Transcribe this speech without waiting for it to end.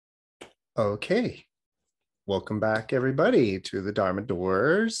Okay, welcome back, everybody, to the Dharma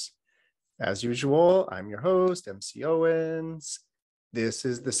Doors. As usual, I'm your host, MC Owens. This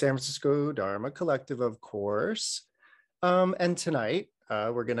is the San Francisco Dharma Collective, of course. And tonight,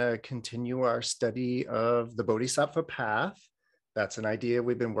 we're going to continue our study of the Bodhisattva path. That's an idea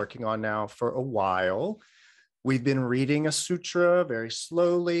we've been working on now for a while. We've been reading a sutra very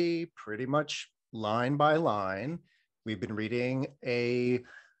slowly, pretty much line by line. We've been reading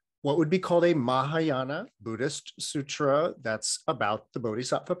what would be called a Mahayana Buddhist sutra that's about the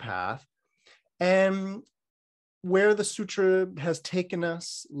Bodhisattva path. And where the sutra has taken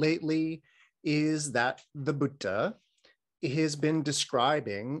us lately is that the Buddha has been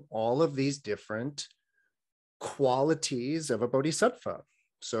describing all of these different qualities of a bodhisattva.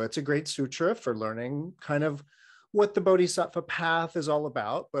 So it's a great sutra for learning kind of what the Bodhisattva path is all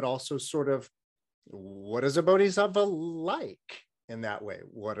about, but also sort of what is a bodhisattva like? In that way,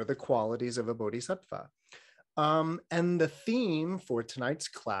 what are the qualities of a bodhisattva? And the theme for tonight's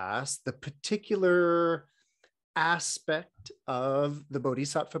class, the particular aspect of the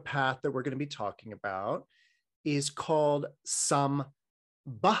bodhisattva path that we're going to be talking about, is called Saṃbhāra.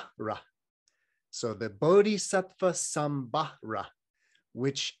 So the bodhisattva Saṃbhāra,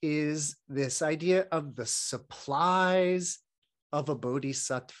 which is this idea of the supplies of a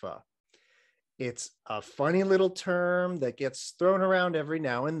bodhisattva. It's a funny little term that gets thrown around every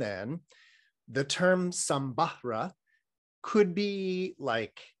now and then. The term Saṃbhāra could be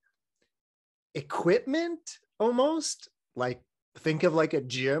like equipment almost, like think of like a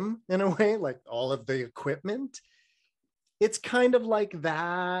gym in a way, like all of the equipment. It's kind of like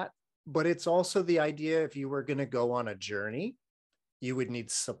that, but it's also the idea if you were going to go on a journey, you would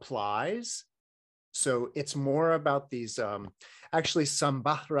need supplies. So it's more about these, actually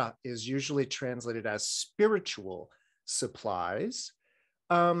Saṃbhāra is usually translated as spiritual supplies.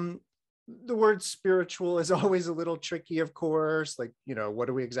 The word spiritual is always a little tricky, of course, like, what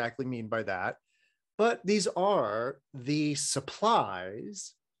do we exactly mean by that? But these are the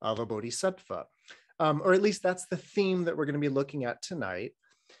supplies of a bodhisattva, or at least that's the theme that we're going to be looking at tonight.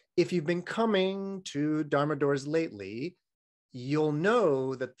 If you've been coming to Dharma Doors lately, you'll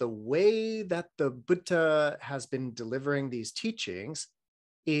know that the way that the Buddha has been delivering these teachings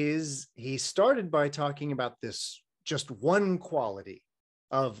is he started by talking about this just one quality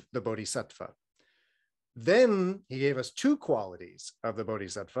of the bodhisattva. Then he gave us two qualities of the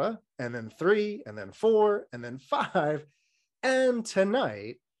bodhisattva, and then three, and then four, and then five. And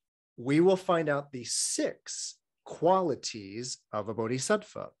tonight, we will find out the six qualities of a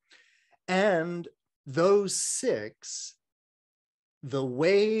bodhisattva. And those six, the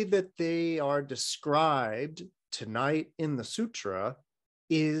way that they are described tonight in the sutra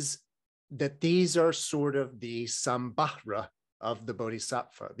is that these are sort of the Saṃbhāra of the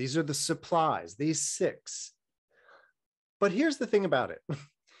bodhisattva. These are the supplies, these six. But here's the thing about it.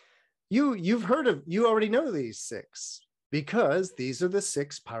 You already know these six because these are the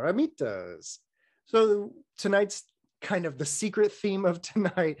six Pāramitās. So tonight's kind of the secret theme of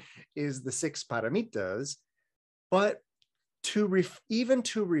tonight is the six Pāramitās, but even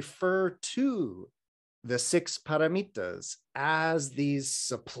to refer to the six Pāramitās as these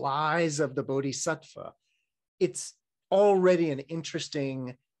supplies of the bodhisattva, it's already an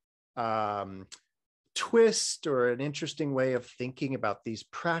interesting twist or an interesting way of thinking about these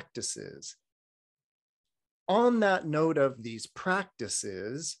practices. On that note of these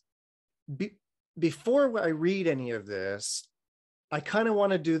practices, before I read any of this, I kind of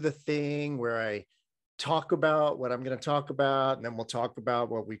want to do the thing where I talk about what I'm going to talk about, and then we'll talk about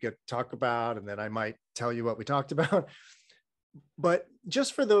what we get to talk about, and then I might tell you what we talked about. But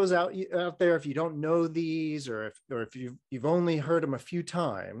just for those out there, if you don't know these, or if you've only heard them a few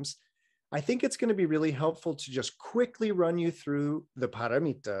times, I think it's going to be really helpful to just quickly run you through the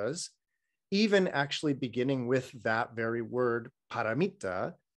Pāramitās, even actually beginning with that very word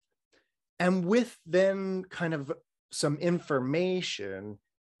paramita, and with then kind of some information.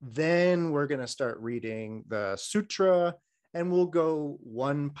 Then we're going to start reading the sutra, and we'll go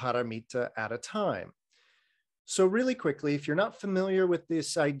one paramita at a time. So really quickly, if you're not familiar with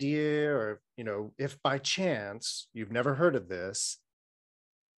this idea, or if by chance you've never heard of this,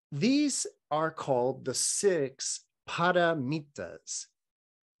 these are called the six Pāramitās.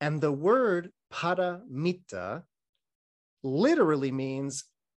 And the word paramita literally means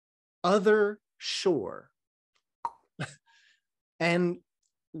other shore. And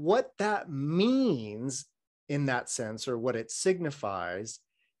what that means in that sense, or what it signifies,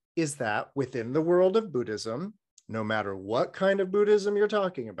 is that within the world of Buddhism, no matter what kind of Buddhism you're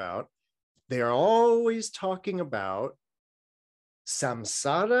talking about, they are always talking about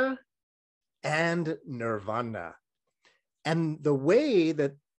samsara and nirvana. And the way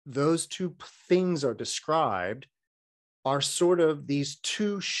that those two things are described are sort of these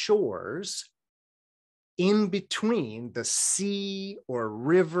two shores in between the sea or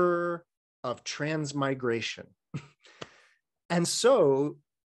river of transmigration. And so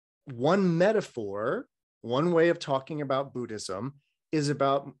one metaphor, one way of talking about Buddhism is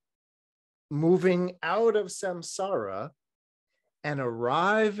about moving out of samsara and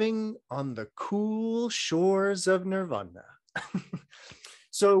arriving on the cool shores of nirvana.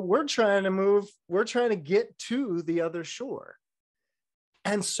 So we're trying to get to the other shore.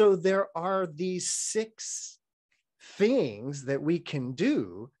 And so there are these 6 things that we can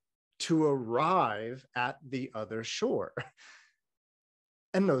do to arrive at the other shore.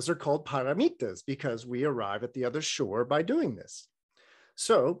 And those are called Pāramitās because we arrive at the other shore by doing this.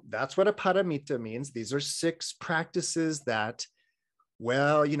 So that's what a Pāramitā means. These are 6 practices that,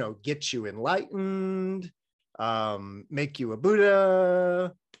 well, get you enlightened, make you a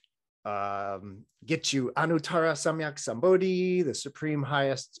Buddha, get you Anuttara Samyak Sambodhi, the supreme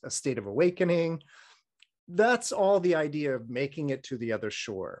highest state of awakening. That's all the idea of making it to the other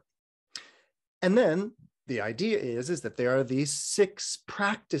shore. And then the idea is that there are these 6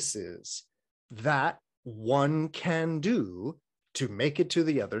 practices that one can do to make it to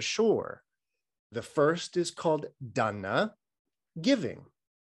the other shore. The first is called Dāna, giving.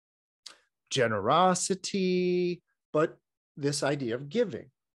 Generosity, but this idea of giving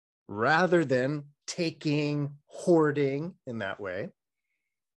rather than taking, hoarding in that way.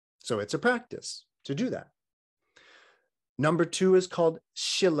 So it's a practice to do that. Number 2 is called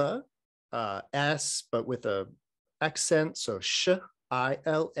Śīla, S, but with a accent, so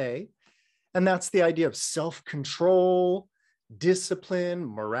Sh-I-L-A. And that's the idea of self-control, discipline,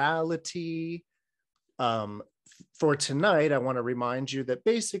 morality. For tonight, I want to remind you that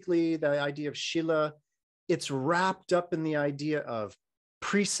basically the idea of Śīla, it's wrapped up in the idea of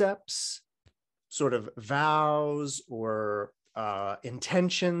precepts, sort of vows or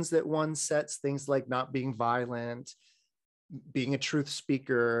intentions that one sets, things like not being violent, being a truth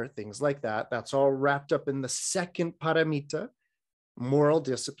speaker, things like that. That's all wrapped up in the second paramita, moral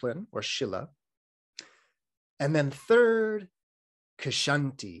discipline or Śīla. And then third,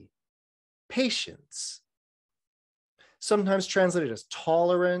 Kṣānti, patience. Sometimes translated as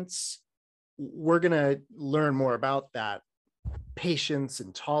tolerance. We're going to learn more about that patience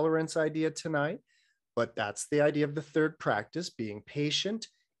and tolerance idea tonight, but that's the idea of the third practice, being patient,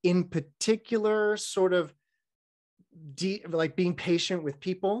 in particular, sort of like being patient with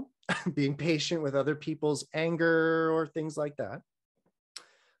people, being patient with other people's anger or things like that.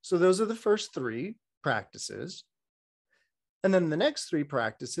 So those are the first 3 practices. And then the next 3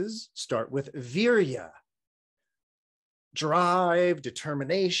 practices start with Vīrya. Drive,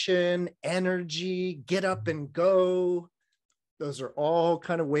 determination, energy, get up and go. Those are all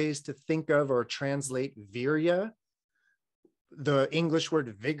kind of ways to think of or translate Vīrya. The English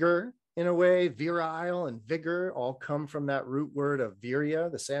word vigor, in a way, virile and vigor all come from that root word of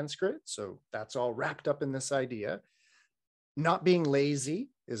Vīrya, the Sanskrit. So that's all wrapped up in this idea. Not being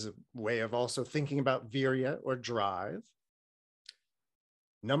lazy is a way of also thinking about Vīrya or drive.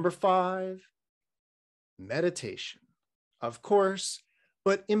 Number 5, meditation. Of course,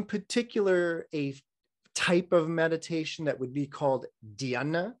 but in particular, a type of meditation that would be called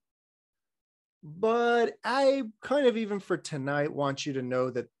Dhyāna. But I kind of, even for tonight, want you to know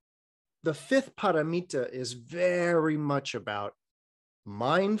that the 5th paramita is very much about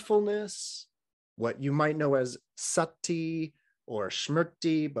mindfulness, what you might know as sati or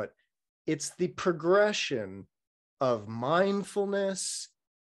smrti, but it's the progression of mindfulness,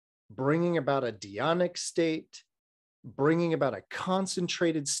 bringing about a dhyānic state, bringing about a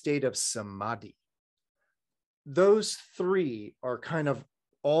concentrated state of samadhi. Those 3 are kind of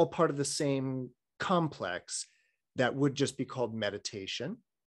all part of the same complex that would just be called meditation.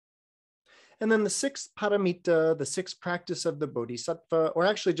 And then the 6th paramita, the 6th practice of the bodhisattva, or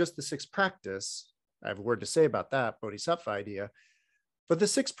actually just the 6th practice, I have a word to say about that bodhisattva idea, but the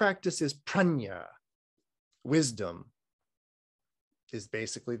 6th practice is Prajñā, wisdom, is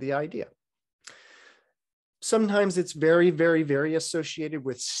basically the idea. Sometimes it's very, very, very associated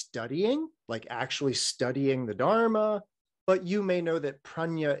with studying, like actually studying the Dharma, but you may know that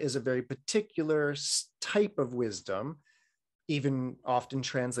Prajñā is a very particular type of wisdom, even often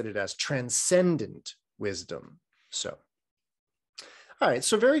translated as transcendent wisdom. So, all right,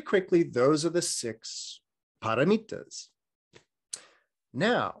 so very quickly, those are the 6 paramitas.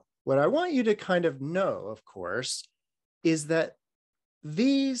 Now, what I want you to kind of know, of course, is that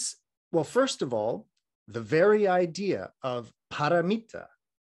these, well, first of all, the very idea of paramita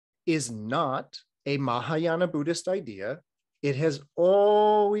is not a Mahayana Buddhist idea. It has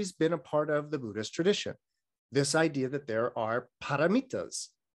always been a part of the Buddhist tradition. This idea that there are Pāramitās,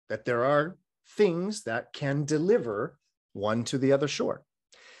 that there are things that can deliver one to the other shore.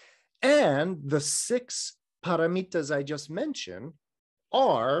 And the 6 Pāramitās I just mentioned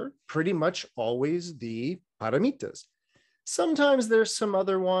are pretty much always the Pāramitās. Sometimes there's some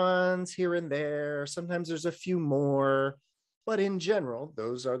other ones here and there. Sometimes there's a few more. But in general,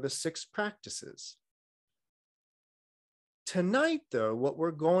 those are the 6 practices. Tonight, though, what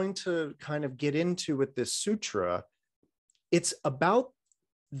we're going to kind of get into with this sutra, it's about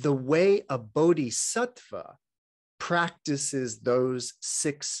the way a bodhisattva practices those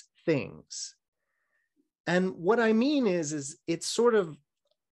 6 things. And what I mean is it's sort of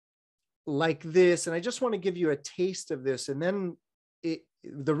like this, and I just want to give you a taste of this, and then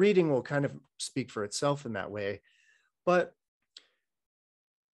the reading will kind of speak for itself in that way. But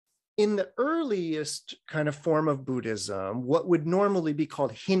in the earliest kind of form of Buddhism, what would normally be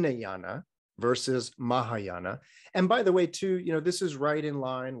called Hinayana versus Mahayana, and by the way, too, this is right in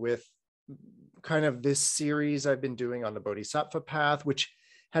line with kind of this series I've been doing on the Bodhisattva path, which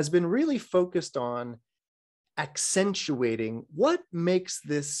has been really focused on accentuating what makes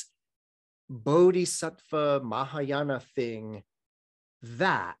this Bodhisattva Mahayana thing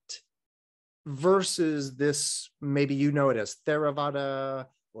that versus this, maybe you know it as Theravada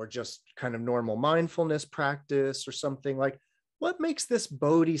or just kind of normal mindfulness practice or something. Like, what makes this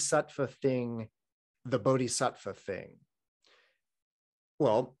Bodhisattva thing the Bodhisattva thing?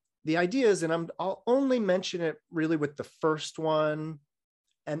 Well, the idea is, and I'll only mention it really with the first one,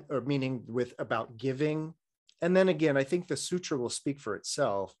 or meaning with about giving. And then again, I think the sutra will speak for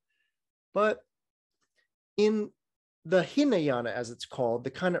itself. But in the Hinayana, as it's called,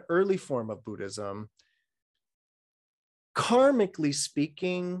 the kind of early form of Buddhism, karmically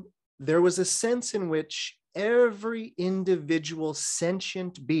speaking, there was a sense in which every individual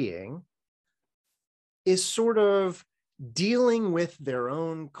sentient being is sort of dealing with their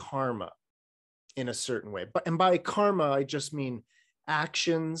own karma in a certain way. And by karma, I just mean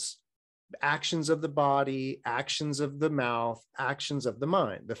actions of the body, actions of the mouth, actions of the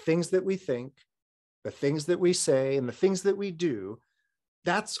mind, the things that we think, the things that we say, and the things that we do.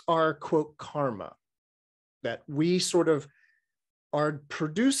 That's our, quote, karma, that we sort of are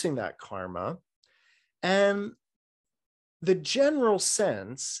producing that karma. And the general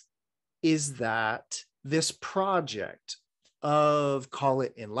sense is that this project of, call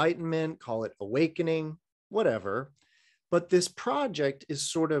it enlightenment, call it awakening, whatever, but this project is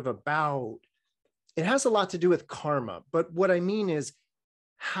sort of about, it has a lot to do with karma. But what I mean is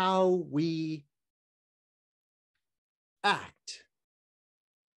how we act.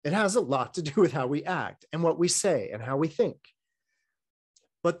 It has a lot to do with how we act and what we say and how we think.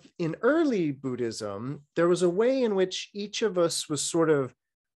 But in early Buddhism, there was a way in which each of us was sort of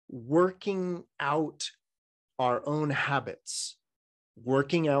working out our own habits,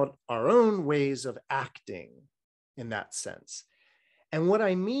 working out our own ways of acting in that sense. And what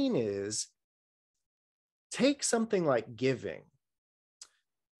I mean is, take something like giving.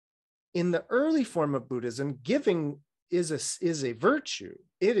 In the early form of Buddhism, giving is a virtue.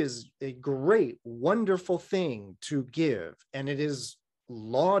 It is a great, wonderful thing to give, and it is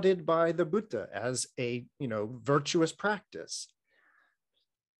lauded by the Buddha as a virtuous practice.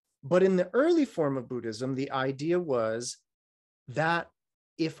 But in the early form of Buddhism, the idea was that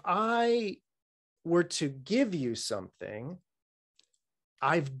if I were to give you something,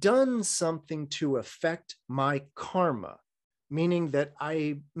 I've done something to affect my karma, meaning that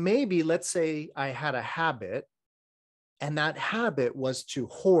let's say I had a habit, and that habit was to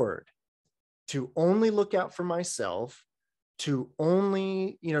hoard, to only look out for myself, to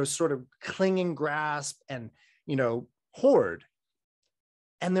only, sort of cling and grasp and, hoard.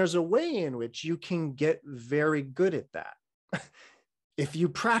 And there's a way in which you can get very good at that. If you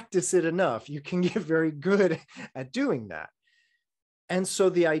practice it enough, you can get very good at doing that. And so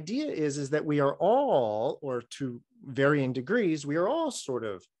the idea is that we are all, or to varying degrees, we are all sort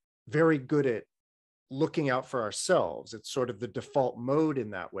of very good at looking out for ourselves. It's sort of the default mode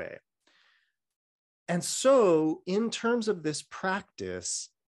in that way. And so in terms of this practice,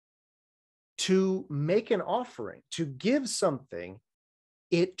 to make an offering, to give something,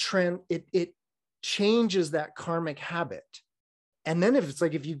 it changes that karmic habit. And then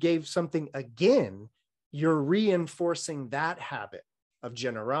if you gave something again, you're reinforcing that habit of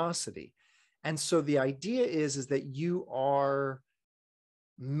generosity. And so the idea is that you are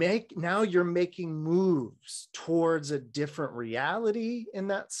now you're making moves towards a different reality in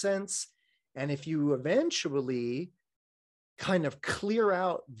that sense. And if you eventually kind of clear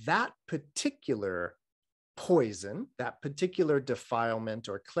out that particular poison, that particular defilement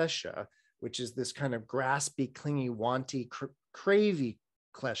or klesha, which is this kind of graspy, clingy, wanty, cravey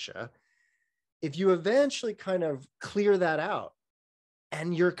klesha, if you eventually kind of clear that out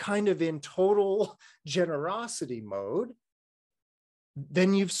and you're kind of in total generosity mode,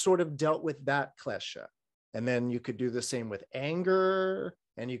 then you've sort of dealt with that klesha. And then you could do the same with anger,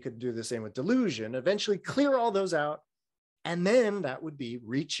 and you could do the same with delusion, eventually clear all those out. And then that would be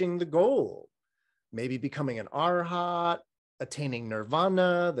reaching the goal, maybe becoming an arhat, attaining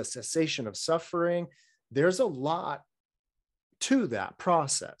nirvana, the cessation of suffering. There's a lot to that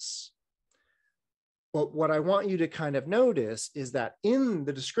process. But what I want you to kind of notice is that in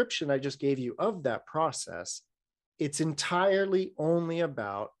the description I just gave you of that process, it's entirely only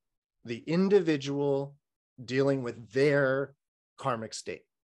about the individual dealing with their karmic state.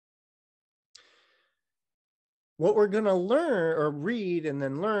 What we're going to learn or read and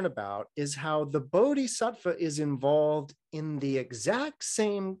then learn about is how the bodhisattva is involved in the exact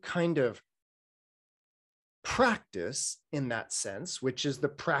same kind of practice in that sense, which is the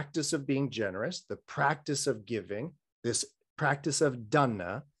practice of being generous, the practice of giving, this practice of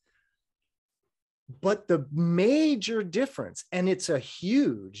Dāna. But the major difference, and it's a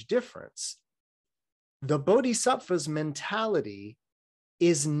huge difference, the bodhisattva's mentality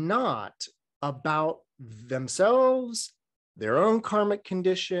is not about themselves, their own karmic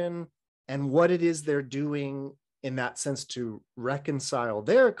condition, and what it is they're doing in that sense to reconcile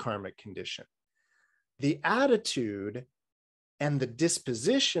their karmic condition. The attitude and the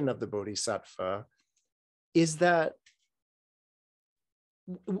disposition of the bodhisattva is that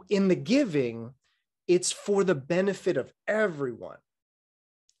in the giving, it's for the benefit of everyone.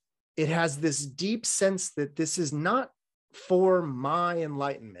 It has this deep sense that this is not for my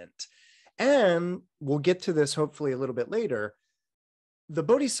enlightenment. And we'll get to this hopefully a little bit later. The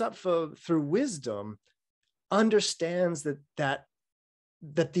bodhisattva, through wisdom, understands that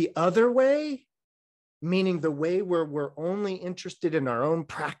the other way, meaning the way where we're only interested in our own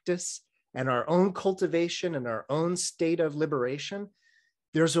practice and our own cultivation and our own state of liberation,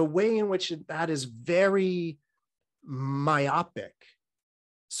 there's a way in which that is very myopic,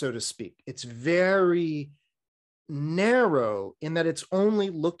 so to speak. It's very narrow in that it's only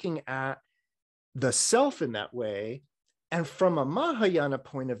looking at the self in that way. And from a Mahayana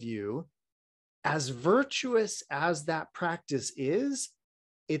point of view, as virtuous as that practice is,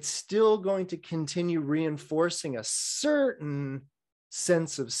 it's still going to continue reinforcing a certain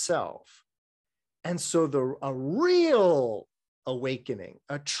sense of self. And so a real awakening,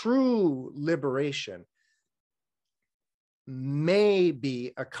 a true liberation may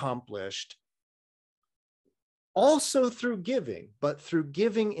be accomplished also through giving, but through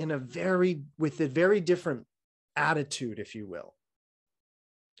giving with a very different attitude, if you will.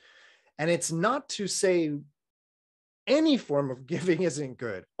 And it's not to say any form of giving isn't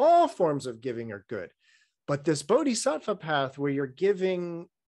good. All forms of giving are good. But this bodhisattva path where you're giving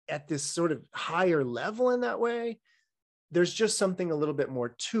at this sort of higher level in that way, there's just something a little bit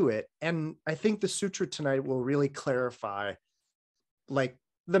more to it. And I think the sutra tonight will really clarify like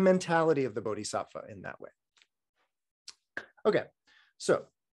the mentality of the bodhisattva in that way. Okay, so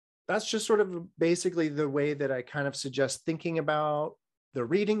that's just sort of basically the way that I kind of suggest thinking about the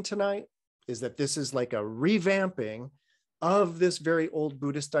reading tonight, is that this is like a revamping of this very old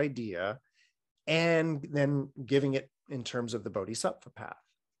Buddhist idea and then giving it in terms of the bodhisattva path.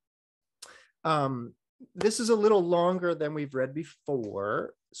 This is a little longer than we've read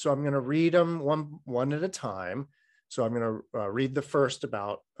before, so I'm going to read them one at a time. So I'm going to read the first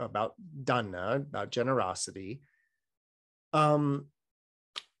about Dāna, about generosity.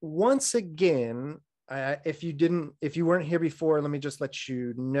 Once again, if you weren't here before, let me just let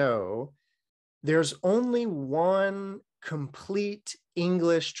you know, there's only one complete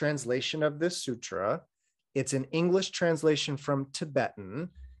English translation of this sutra. It's an English translation from Tibetan,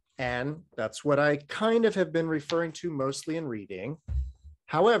 and that's what I kind of have been referring to mostly in reading.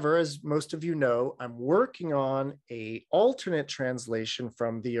 However, as most of you know, I'm working on an alternate translation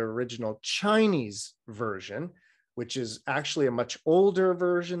from the original Chinese version, which is actually a much older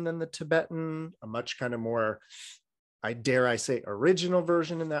version than the Tibetan, a much kind of more, I dare I say, original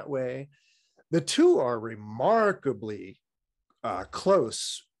version in that way. The two are remarkably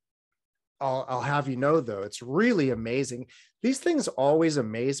close. I'll have you know, though, it's really amazing. These things always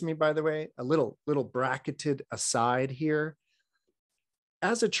amaze me, by the way. A little bracketed aside here.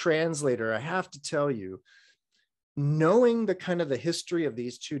 As a translator, I have to tell you, knowing the kind of the history of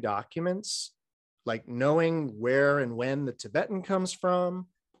these two documents, like knowing where and when the Tibetan comes from,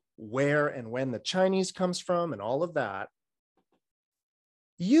 where and when the Chinese comes from, and all of that,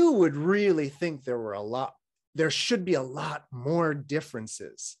 you would really think there should be a lot more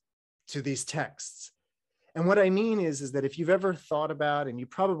differences to these texts. And what I mean is that if you've ever thought about, and you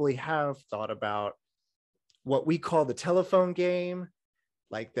probably have thought about, what we call the telephone game,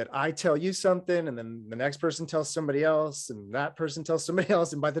 like that I tell you something and then the next person tells somebody else and that person tells somebody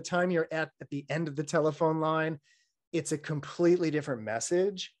else. And by the time you're at the end of the telephone line, it's a completely different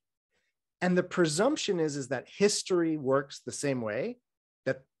message. And the presumption is that history works the same way,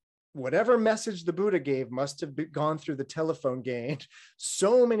 that whatever message the Buddha gave must have gone through the telephone game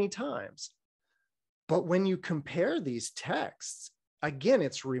so many times. But when you compare these texts, again,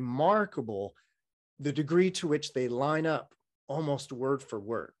 it's remarkable the degree to which they line up almost word for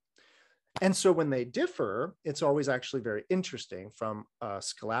word. And so when they differ, it's always actually very interesting from a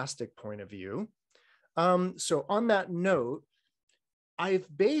scholastic point of view. So on that note, I've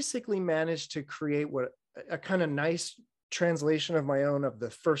basically managed to create a kind of nice translation of my own of the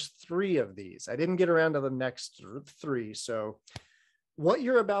first three of these. I didn't get around to the next three. So what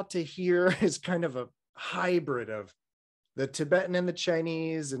you're about to hear is kind of a hybrid of the Tibetan and the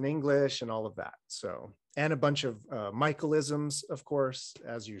Chinese and English and all of that. So, and a bunch of Michaelisms, of course,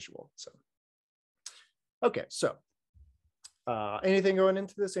 as usual. So, okay, so anything going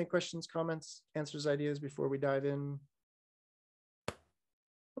into this? Any questions, comments, answers, ideas before we dive in?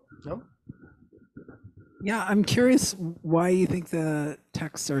 No? Yeah, I'm curious why you think the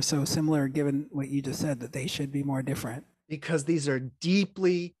texts are so similar, given what you just said, that they should be more different. Because these are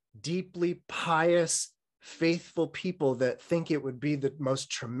deeply, deeply pious, faithful people that think it would be the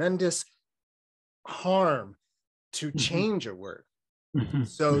most tremendous harm to change a word.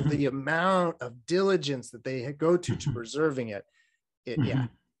 So the amount of diligence that they go to preserving it, yeah.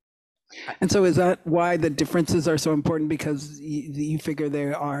 And so is that why the differences are so important? Because you figure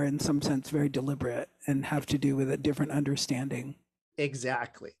they are in some sense very deliberate and have to do with a different understanding.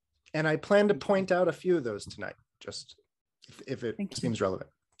 Exactly. And I plan to point out a few of those tonight, just if it seems relevant.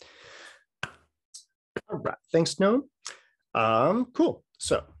 All right, thanks, Noam. Cool.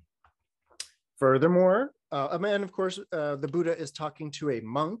 So furthermore, and of course, the Buddha is talking to a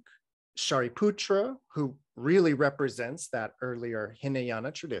monk, Shariputra, who really represents that earlier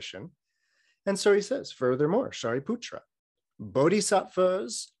Hinayana tradition. And so he says, furthermore, Shariputra,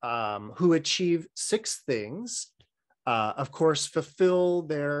 bodhisattvas who achieve 6 things, of course, fulfill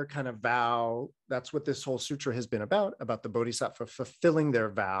their kind of vow. That's what this whole sutra has been about the bodhisattva fulfilling their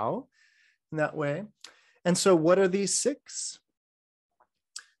vow in that way. And so what are these 6?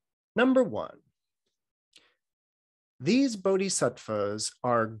 Number 1, these bodhisattvas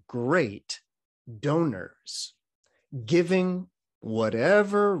are great donors, giving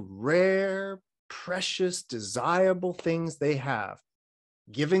whatever rare, precious, desirable things they have,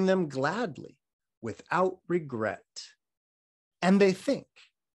 giving them gladly, without regret. And they think,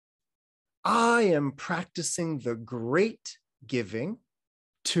 I am practicing the great giving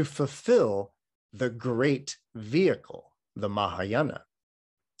to fulfill the great vehicle, the Mahayana.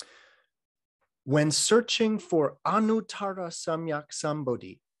 When searching for Anuttara Samyak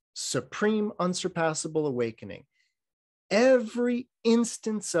Sambodhi, supreme unsurpassable awakening, every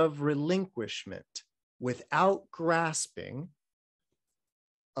instance of relinquishment without grasping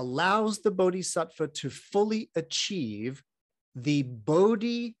allows the bodhisattva to fully achieve the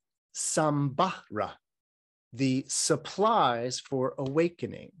Bodhi Saṃbhāra, the supplies for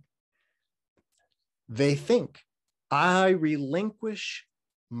awakening. They think, I relinquish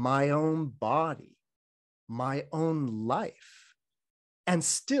my own body, my own life, and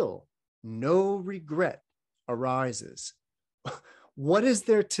still no regret arises. What is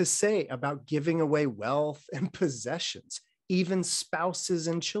there to say about giving away wealth and possessions, even spouses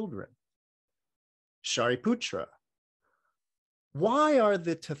and children? Shariputra, why are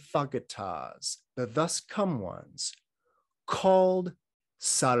the Tathagatas, the thus come ones, called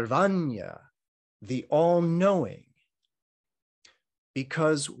Sarvanya, the all-knowing?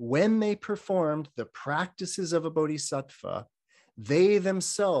 Because when they performed the practices of a bodhisattva, they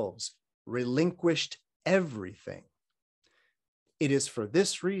themselves relinquished everything. It is for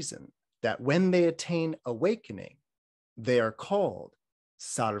this reason that when they attain awakening, they are called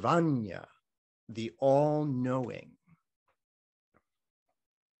Sarvanya, the all-knowing.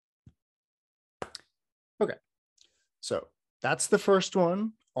 Okay, so that's the first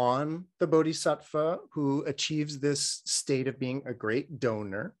one on the bodhisattva who achieves this state of being a great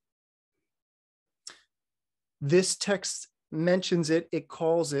donor. This text mentions it, it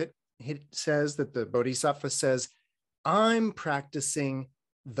calls it, it says that the bodhisattva says, I'm practicing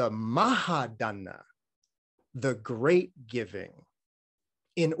the Mahadana, the great giving,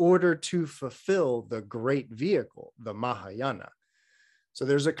 in order to fulfill the great vehicle, the Mahayana. So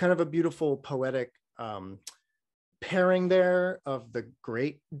there's a kind of a beautiful poetic pairing there of the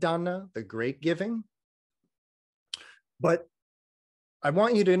great Dāna, the great giving. But I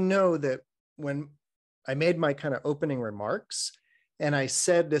want you to know that when I made my kind of opening remarks and I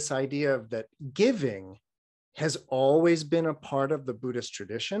said this idea of that giving has always been a part of the Buddhist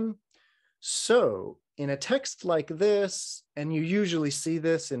tradition. So in a text like this, and you usually see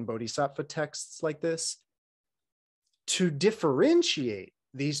this in Bodhisattva texts like this, to differentiate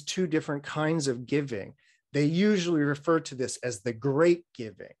these two different kinds of giving, they usually refer to this as the great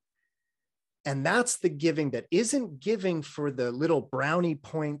giving. And that's the giving that isn't giving for the little brownie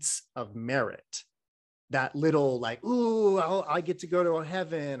points of merit. That little like, ooh, I get to go to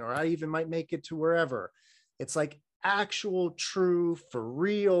heaven, or I even might make it to wherever. It's like actual, true, for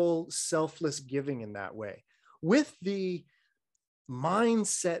real, selfless giving in that way, with the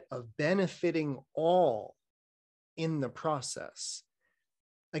mindset of benefiting all in the process.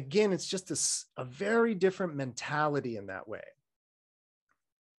 Again, it's just a very different mentality in that way.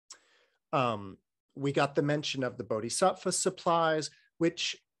 We got the mention of the Bodhisattva supplies,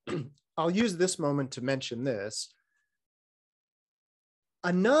 which I'll use this moment to mention this.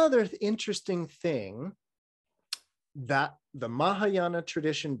 Another interesting thing that the Mahayana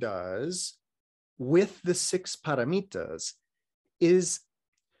tradition does with the 6 Pāramitās is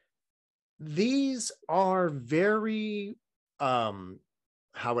these are very, how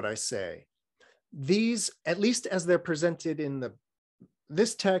would I say, these, at least as they're presented in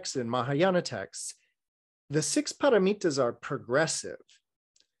this text and Mahayana texts, the 6 Pāramitās are progressive,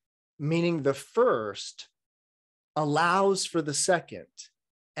 meaning the first allows for the second,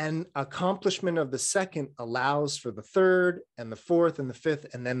 and accomplishment of the second allows for the third and the fourth and the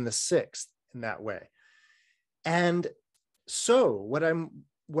fifth and then the sixth in that way. And so what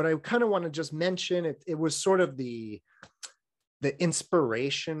I kind of want to just mention, it was sort of the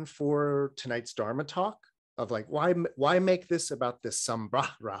inspiration for tonight's Dharma talk of like, why make this about this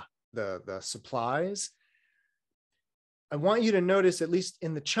Saṃbhāra, the supplies? I want you to notice, at least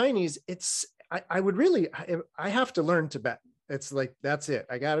in the Chinese, I have to learn Tibetan. It's like, that's it.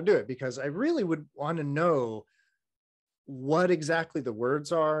 I got to do it because I really would want to know what exactly the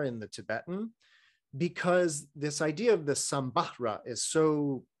words are in the Tibetan, because this idea of the Saṃbhāra is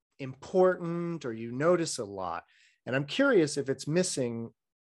so important, or you notice a lot. And I'm curious if it's missing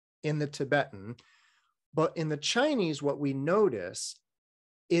in the Tibetan. But in the Chinese, what we notice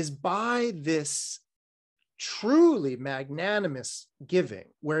is by this truly magnanimous giving,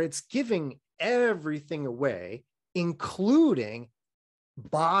 where it's giving everything away, including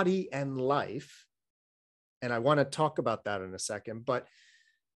body and life. And I want to talk about that in a second. But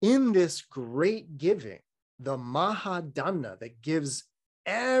in this great giving, the Mahadana that gives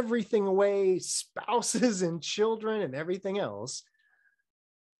everything away, spouses and children and everything else,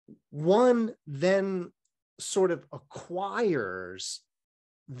 one then sort of acquires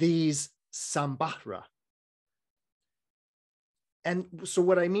these Saṃbhāra. And so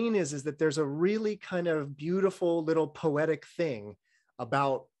what I mean is that there's a really kind of beautiful little poetic thing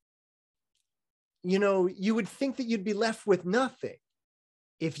about, you would think that you'd be left with nothing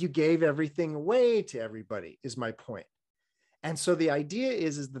if you gave everything away to everybody, is my point. And so the idea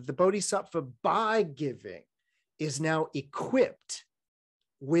is that the Bodhisattva, by giving, is now equipped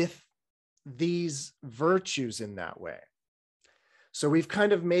with these virtues in that way. So we've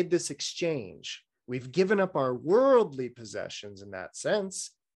kind of made this exchange. We've given up our worldly possessions in that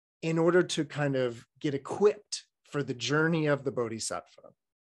sense in order to kind of get equipped for the journey of the Bodhisattva.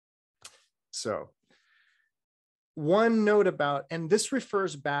 So one note about, and this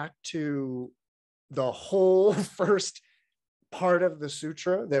refers back to the whole first part of the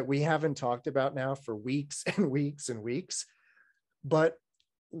sutra that we haven't talked about now for weeks and weeks and weeks. But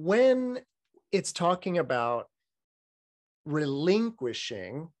when it's talking about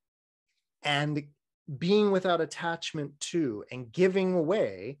relinquishing and being without attachment to and giving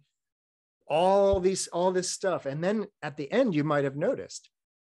away all this stuff, and then at the end you might have noticed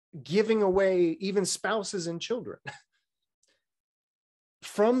giving away even spouses and children.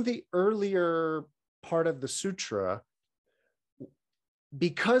 From the earlier part of the sutra,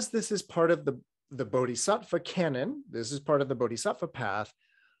 because this is part of the Bodhisattva canon, this is part of the Bodhisattva path,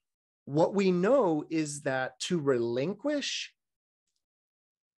 what we know is that to relinquish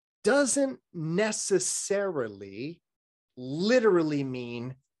doesn't necessarily literally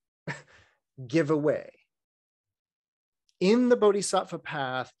mean give away. In the Bodhisattva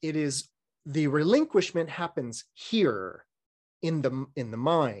path, it is the relinquishment happens here in the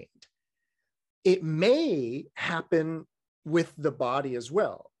mind. It may happen with the body as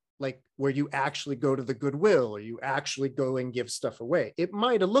well. like where you actually go to the Goodwill or you actually go and give stuff away. It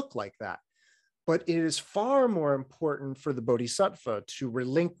might look like that, but it is far more important for the Bodhisattva to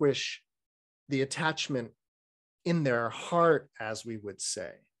relinquish the attachment in their heart, as we would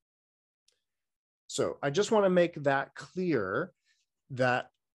say. So I just want to make that clear that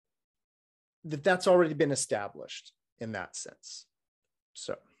that's already been established in that sense.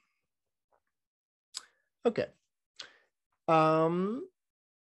 So, okay. And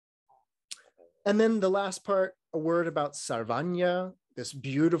then the last part, a word about sarvanya, this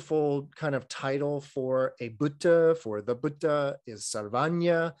beautiful kind of title for a Buddha, for the Buddha is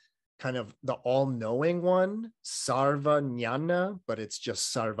sarvanya, kind of the all-knowing one, sarva jnana, but it's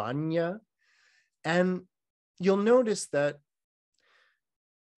just sarvanya. And you'll notice that,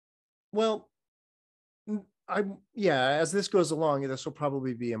 well, as this goes along, this will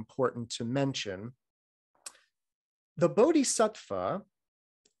probably be important to mention. The Bodhisattva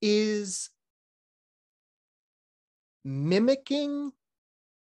is mimicking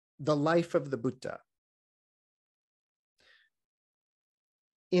the life of the Buddha.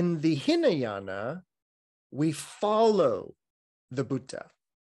 In the Hinayana, we follow the Buddha,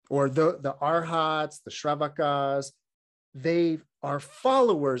 or the Arhats, the Shravakas. They are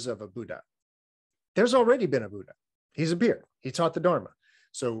followers of a Buddha. There's already been a Buddha. He's appeared. He taught the Dharma.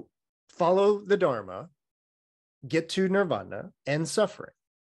 So follow the Dharma, get to nirvana, end suffering.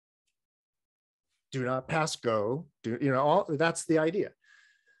 Do not pass go. That's the idea.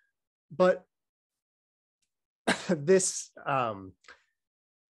 But this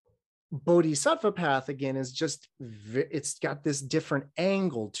Bodhisattva path, again, is just, it's got this different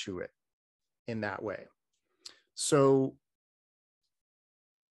angle to it in that way. So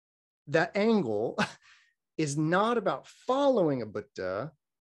that angle is not about following a Buddha,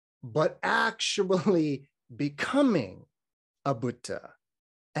 but actually becoming a Buddha.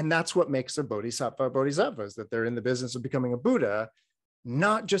 And that's what makes a bodhisattva bodhisattvas, that they're in the business of becoming a Buddha,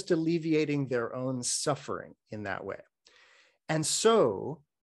 not just alleviating their own suffering in that way. And so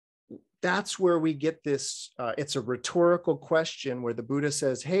that's where we get this, it's a rhetorical question where the Buddha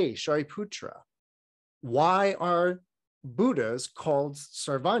says, hey, Shariputra, why are Buddhas called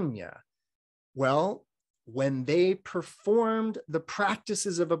sarvanya? Well, when they performed the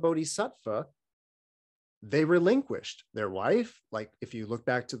practices of a bodhisattva, they relinquished their wife. Like if you look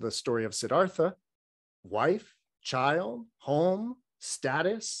back to the story of Siddhartha, wife, child, home,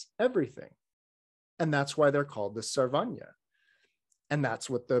 status, everything. And that's why they're called the sarvanya. And that's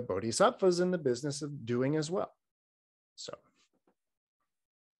what the bodhisattva's in the business of doing as well. So,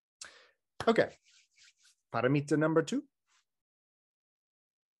 okay. Paramita number 2.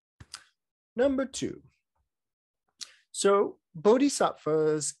 Number 2. So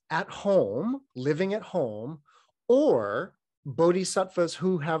bodhisattvas at home, living at home, or bodhisattvas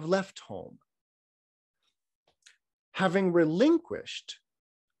who have left home, having relinquished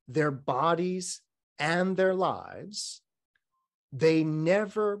their bodies and their lives, they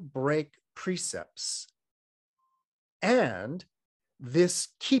never break precepts. And this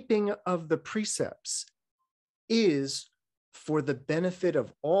keeping of the precepts is for the benefit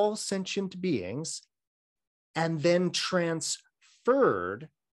of all sentient beings, and then transferred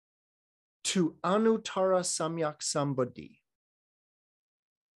to Anuttara Samyak Sambuddhi.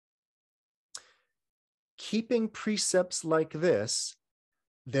 Keeping precepts like this,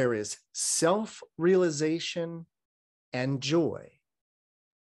 there is self-realization and joy.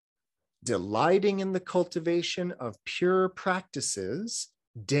 Delighting in the cultivation of pure practices,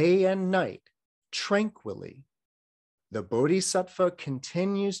 day and night, tranquilly, the Bodhisattva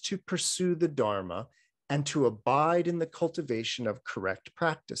continues to pursue the Dharma and to abide in the cultivation of correct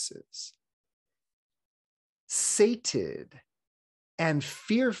practices. Sated and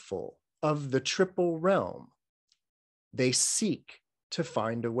fearful of the triple realm, they seek to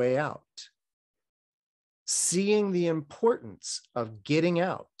find a way out. Seeing the importance of getting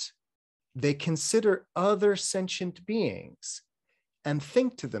out, they consider other sentient beings and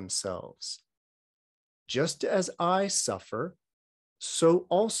think to themselves, just as I suffer, so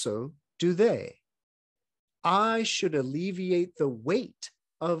also do they. I should alleviate the weight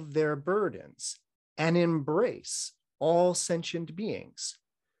of their burdens and embrace all sentient beings,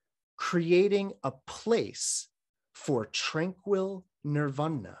 creating a place for tranquil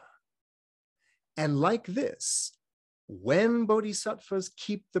nirvana. And like this, when bodhisattvas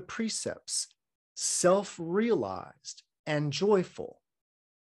keep the precepts self-realized and joyful,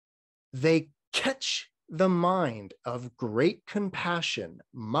 they catch the mind of great compassion,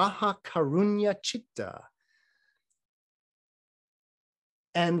 mahakarunya citta,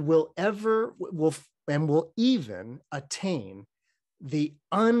 and will even attain the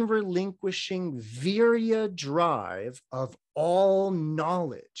unrelinquishing Vīrya drive of all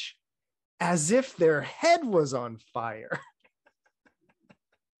knowledge, as if their head was on fire.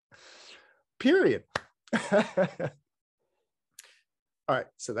 Period. All right,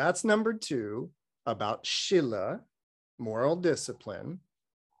 so that's number 2 about Śīla, moral discipline.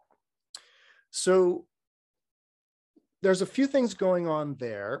 So there's a few things going on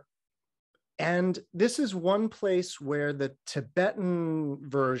there. And this is one place where the Tibetan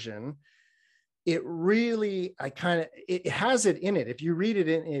version, it really, it has it in it. If you read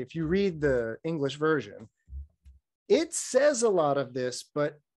the English version, it says a lot of this,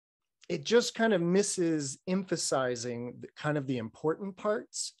 but it just kind of misses emphasizing kind of the important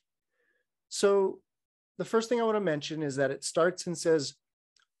parts. So the first thing I want to mention is that it starts and says,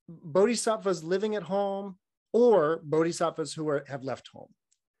 bodhisattvas living at home or bodhisattvas who have left home.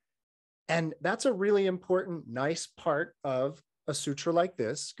 And that's a really important, nice part of a sutra like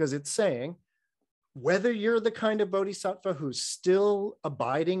this, because it's saying, whether you're the kind of bodhisattva who's still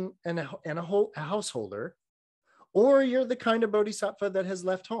abiding and a householder, or you're the kind of bodhisattva that has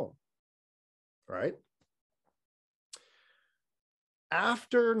left home, right?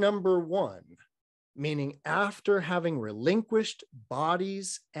 After number 1, meaning after having relinquished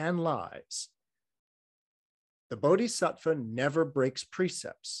bodies and lives, the bodhisattva never breaks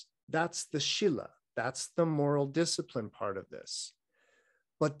precepts. That's the Śīla. That's the moral discipline part of this.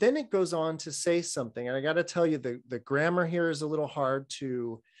 But then it goes on to say something, and I got to tell you, the grammar here is a little hard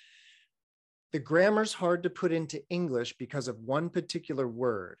to, the grammar's hard to put into English because of one particular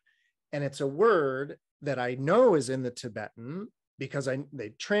word. And it's a word that I know is in the Tibetan because they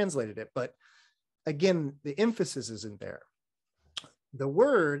translated it. But again, the emphasis isn't there. The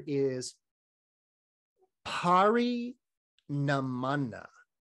word is Pāramitās.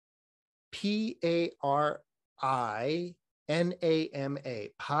 P-A-R-I-N-A-M-A,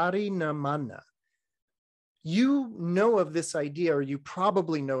 Pāramitās. You know of this idea, or you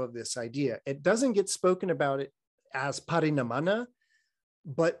probably know of this idea. It doesn't get spoken about it as Pāramitās,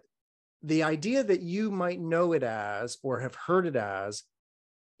 but the idea that you might know it as, or have heard it as,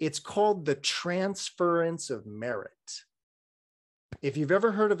 it's called the transference of merit. If you've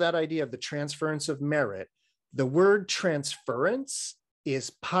ever heard of that idea of the transference of merit, the word transference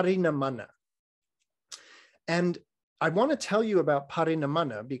is Pāramitās. And I want to tell you about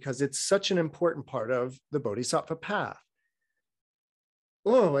Pāramitās because it's such an important part of the Bodhisattva path.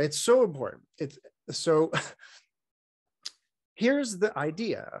 Oh, it's so important. So here's the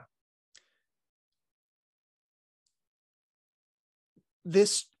idea.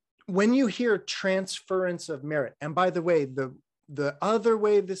 When you hear transference of merit, and by the way, the other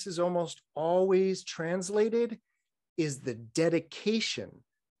way this is almost always translated is the dedication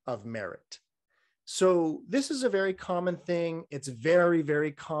of merit. So this is a very common thing. It's very,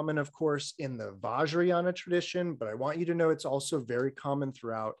 very common, of course, in the Vajrayana tradition, but I want you to know it's also very common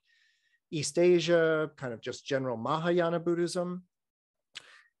throughout East Asia, kind of just general Mahayana Buddhism.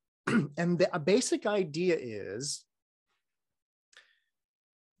 And the basic idea is,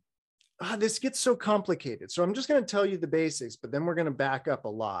 this gets so complicated. So I'm just going to tell you the basics, but then we're going to back up a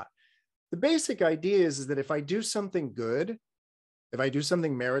lot. The basic idea is that if I do something good, if I do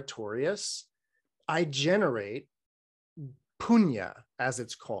something meritorious, I generate punya, as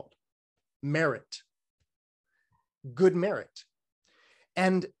it's called, merit, good merit.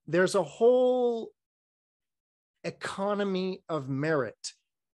 And there's a whole economy of merit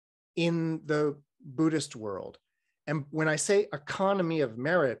in the Buddhist world. And when I say economy of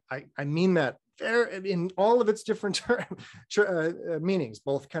merit, I mean that in all of its different meanings,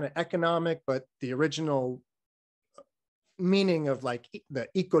 both kind of economic, but the original meaning of like the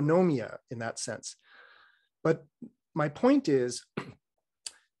economia in that sense. But my point is,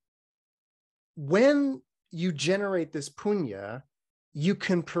 when you generate this punya, you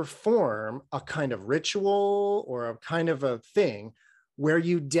can perform a kind of ritual or a kind of a thing where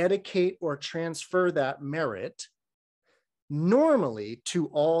you dedicate or transfer that merit normally to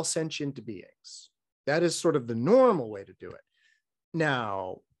all sentient beings. That is sort of the normal way to do it.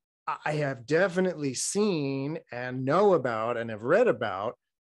 Now, I have definitely seen and know about and have read about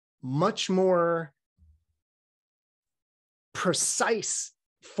much more precise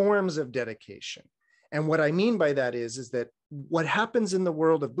forms of dedication. And what I mean by that is that what happens in the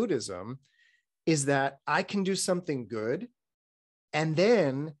world of Buddhism is that I can do something good. And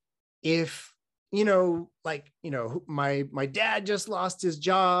then if, my dad just lost his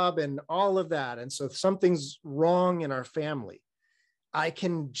job and all of that, and so something's wrong in our family, I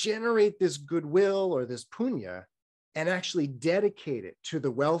can generate this goodwill or this punya and actually dedicate it to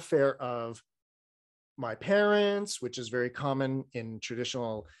the welfare of my parents, which is very common in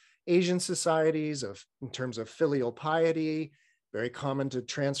traditional Asian societies in terms of filial piety, very common to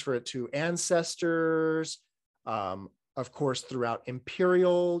transfer it to ancestors. Of course, throughout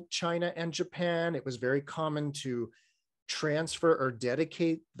imperial China and Japan, it was very common to transfer or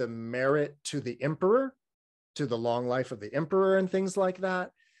dedicate the merit to the emperor, to the long life of the emperor and things like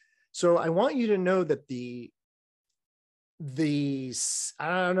that. So I want you to know that the I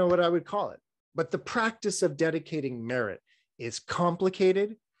don't know what I would call it, but the practice of dedicating merit is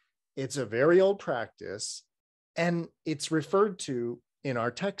complicated. It's a very old practice, and it's referred to in our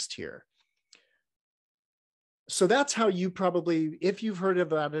text here. So that's how you probably, if you've heard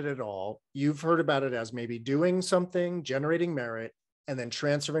about it at all, you've heard about it as maybe doing something, generating merit, and then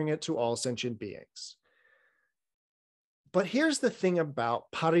transferring it to all sentient beings. But here's the thing about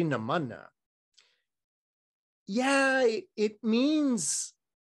parinamana. Yeah, it means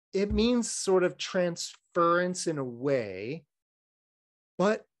sort of transference in a way,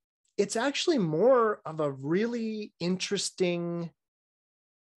 but it's actually more of a really interesting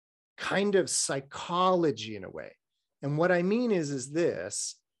kind of psychology in a way. And what I mean is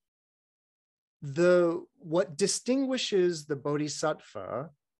this: what distinguishes the bodhisattva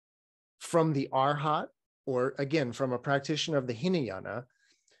from the arhat, or again, from a practitioner of the Hinayana,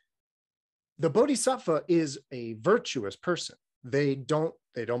 the bodhisattva is a virtuous person. They don't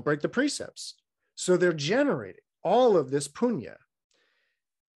break the precepts. So they're generating all of this punya.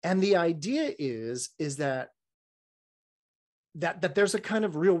 And the idea is that there's a kind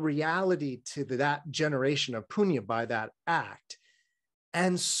of real reality to that generation of punya by that act.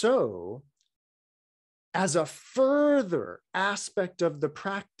 And so, as a further aspect of the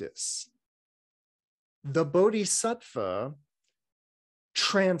practice, the bodhisattva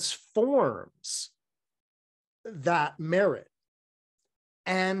transforms that merit.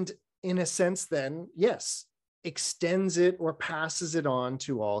 And in a sense, then, yes, extends it or passes it on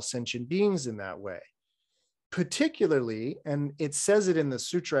to all sentient beings in that way. Particularly, and it says it in the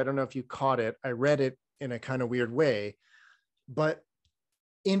sutra, I don't know if you caught it, I read it in a kind of weird way, but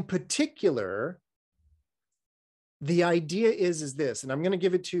in particular, the idea is this, and I'm going to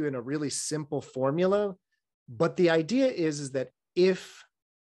give it to you in a really simple formula, but the idea is that if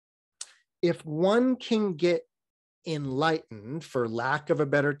one can get enlightened, for lack of a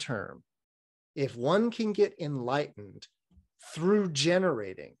better term, if one can get enlightened through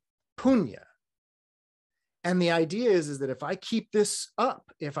generating punya, and the idea is that if I keep this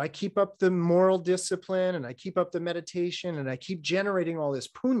up, if I keep up the moral discipline and I keep up the meditation and I keep generating all this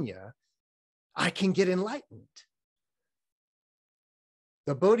punya, I can get enlightened.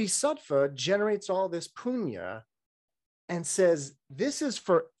 The bodhisattva generates all this punya and says, this is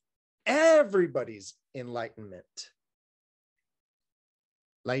for everybody's enlightenment.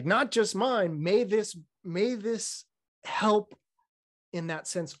 Like, not just mine. May this help, in that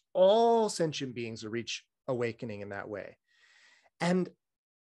sense, all sentient beings to reach awakening in that way. And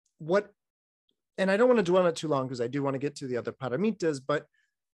I don't want to dwell on it too long because I do want to get to the other Pāramitās, but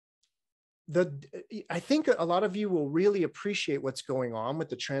I think a lot of you will really appreciate what's going on with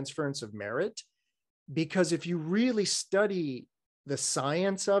the transference of merit, because if you really study the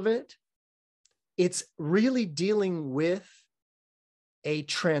science of it, it's really dealing with a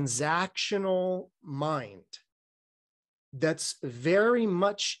transactional mind that's very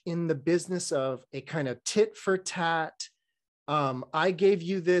much in the business of a kind of tit for tat. I gave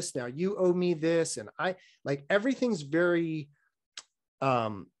you this, now you owe me this. And everything's very,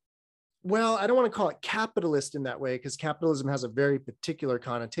 well, I don't want to call it capitalist in that way, because capitalism has a very particular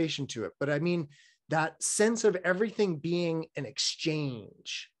connotation to it. But I mean, that sense of everything being an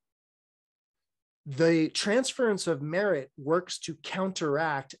exchange. The transference of merit works to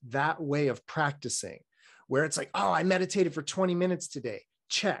counteract that way of practicing, where it's like, oh, I meditated for 20 minutes today,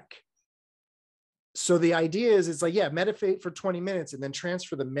 check. So the idea is, it's like, yeah, meditate for 20 minutes and then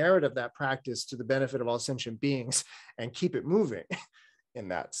transfer the merit of that practice to the benefit of all sentient beings and keep it moving in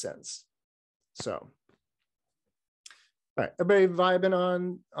that sense. So, all right, everybody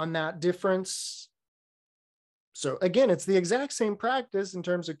vibing on that difference? So again, it's the exact same practice in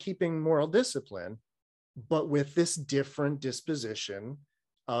terms of keeping moral discipline, but with this different disposition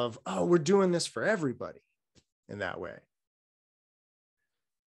of, oh, we're doing this for everybody in that way.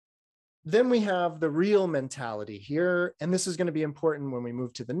 Then we have the real mentality here, and this is going to be important when we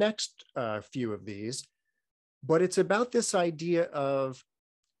move to the next few of these, but it's about this idea of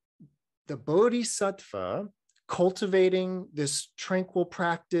the bodhisattva cultivating this tranquil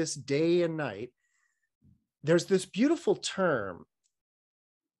practice day and night. There's this beautiful term.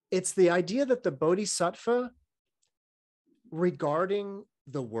 It's the idea that the bodhisattva, regarding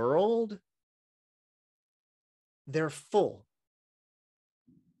the world, they're full.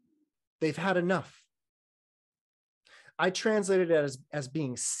 They've had enough. I translated it as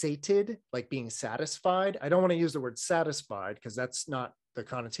being sated, like being satisfied. I don't want to use the word satisfied because that's not the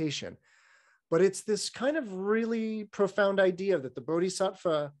connotation, but it's this kind of really profound idea that the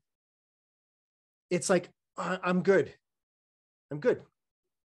Bodhisattva, it's like, I'm good. I'm good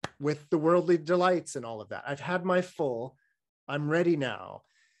with the worldly delights and all of that. I've had my full. I'm ready now.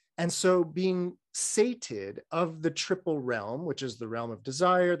 And so being sated of the triple realm, which is the realm of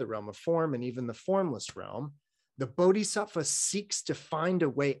desire, the realm of form, and even the formless realm, the Bodhisattva seeks to find a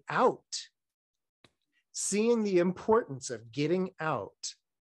way out. Seeing the importance of getting out,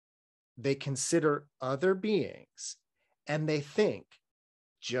 they consider other beings and they think,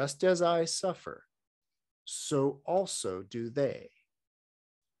 just as I suffer, so also do they.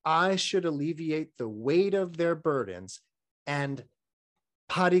 I should alleviate the weight of their burdens and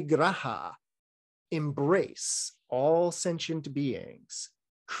parigraha, embrace all sentient beings,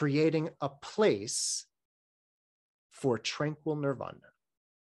 creating a place for tranquil nirvana.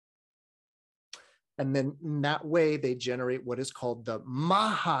 And then in that way, they generate what is called the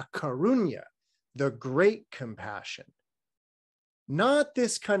mahakarunya, the great compassion. Not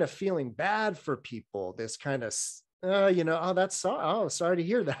this kind of feeling bad for people, this kind of, oh, that's, oh, sorry to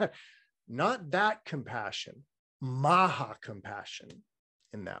hear that. Not that compassion, maha compassion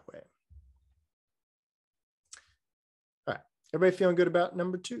in that way. All right, everybody feeling good about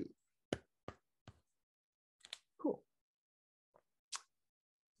number 2? Cool.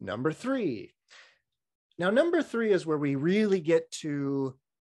 Number 3. Now, number 3 is where we really get to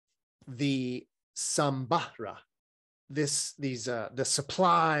the Saṃbhāra, the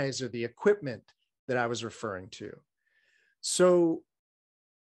supplies or the equipment that I was referring to. So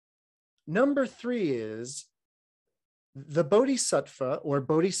number 3 is the bodhisattva or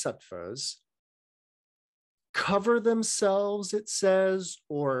bodhisattvas cover themselves, it says,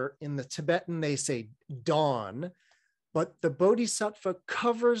 or in the Tibetan, they say Dāna, but the bodhisattva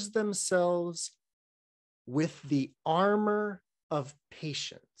covers themselves with the armor of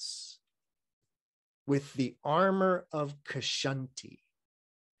patience, with the armor of Kṣānti,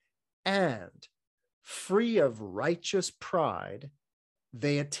 and free of righteous pride,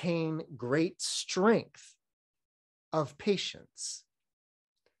 they attain great strength of patience.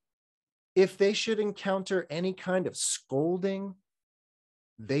 If they should encounter any kind of scolding,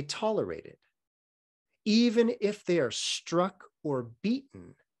 they tolerate it. Even if they are struck or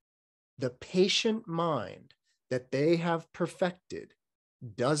beaten, the patient mind that they have perfected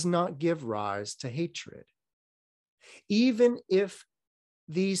does not give rise to hatred. Even if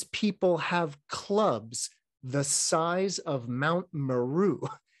these people have clubs the size of Mount Meru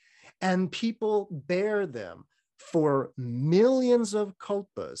and people bear them for millions of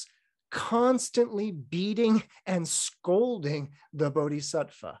kalpas, constantly beating and scolding the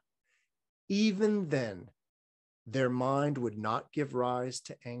bodhisattva, even then, their mind would not give rise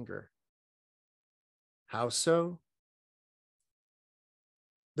to anger. How so?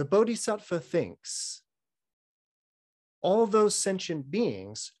 The bodhisattva thinks all those sentient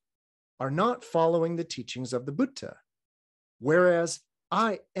beings are not following the teachings of the Buddha, whereas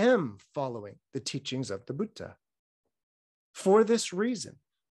I am following the teachings of the Buddha. For this reason,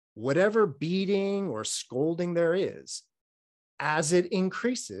 whatever beating or scolding there is, as it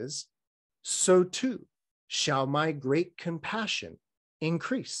increases, so too shall my great compassion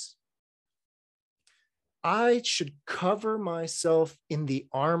increase. I should cover myself in the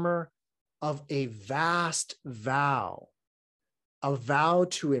armor of a vast vow, a vow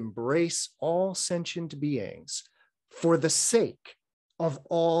to embrace all sentient beings for the sake of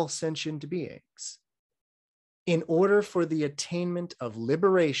all sentient beings, in order for the attainment of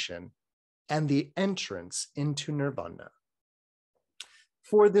liberation and the entrance into nirvana.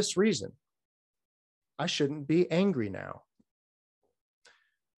 For this reason, I shouldn't be angry now.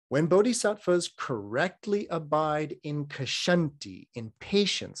 When bodhisattvas correctly abide in Kṣānti, in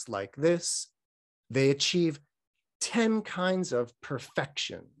patience like this, they achieve 10 kinds of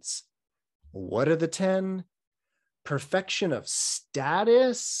perfections. What are the 10? Perfection of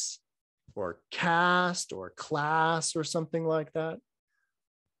status or caste or class or something like that.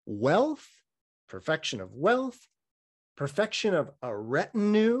 Wealth, perfection of wealth, perfection of a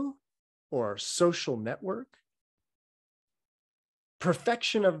retinue or social network,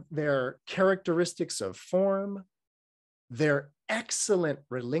 perfection of their characteristics of form, their excellent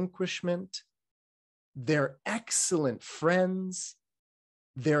relinquishment, their excellent friends,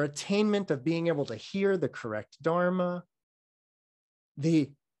 their attainment of being able to hear the correct Dharma,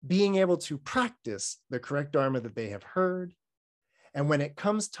 the being able to practice the correct Dharma that they have heard. And when it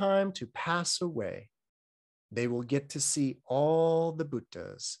comes time to pass away, they will get to see all the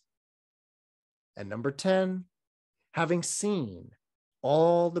Buddhas. And number 10, having seen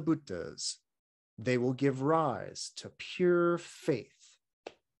all the Buddhas, they will give rise to pure faith.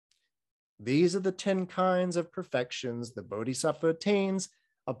 These are the 10 kinds of perfections the Bodhisattva attains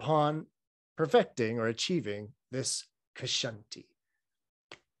upon perfecting or achieving this Kṣānti.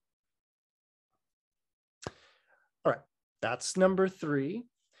 All right, that's number 3.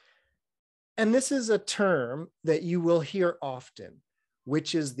 And this is a term that you will hear often,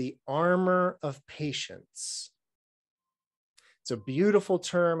 which is the armor of patience. It's a beautiful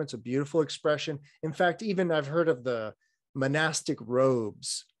term. It's a beautiful expression. In fact, even I've heard of the monastic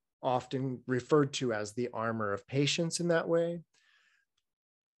robes often referred to as the armor of patience in that way.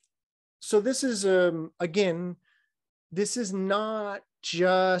 So this is, again, this is not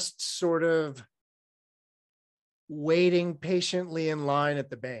just sort of waiting patiently in line at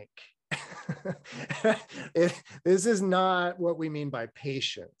the bank. This is not what we mean by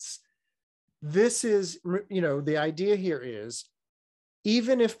patience. This is, the idea here is,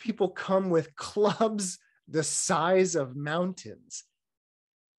 even if people come with clubs the size of mountains,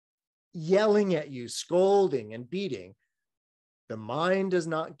 yelling at you, scolding and beating, the mind does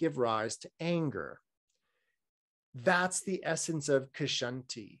not give rise to anger. That's the essence of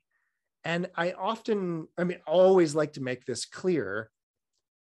Kṣānti. And I always like to make this clear.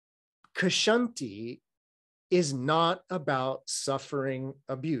 Kṣānti is not about suffering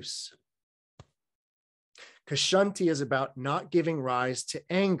abuse. Kṣānti is about not giving rise to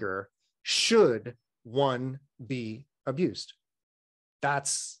anger should one be abused.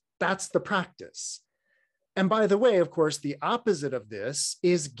 That's the practice. And by the way, of course, the opposite of this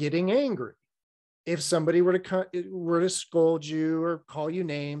is getting angry. If somebody were to scold you or call you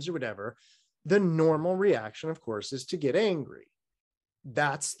names or whatever, the normal reaction, of course, is to get angry.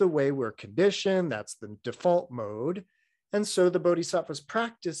 That's the way we're conditioned. That's the default mode. And so the Bodhisattva's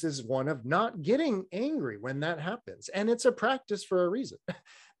practice is one of not getting angry when that happens. And it's a practice for a reason,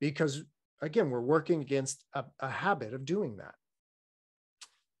 because again, we're working against a habit of doing that.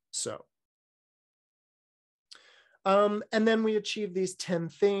 So, and then we achieve these 10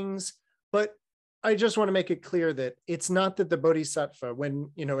 things, but I just want to make it clear that it's not that the Bodhisattva, when,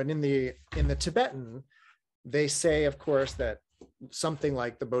 and in the Tibetan, they say, of course, that something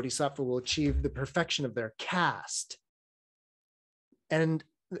like the Bodhisattva will achieve the perfection of their caste, and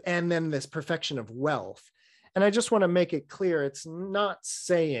then this perfection of wealth. And I just want to make it clear, it's not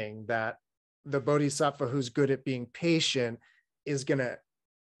saying that the Bodhisattva who's good at being patient is going to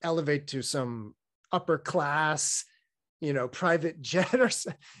elevate to some upper class, private jet or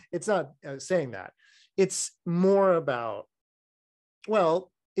something. It's not saying that. It's more about,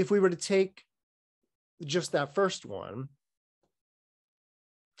 well, if we were to take just that first one,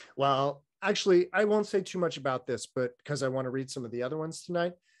 well, actually, I won't say too much about this, but because I want to read some of the other ones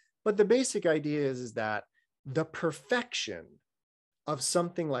tonight. But the basic idea is that the perfection of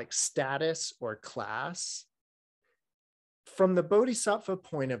something like status or class, from the Bodhisattva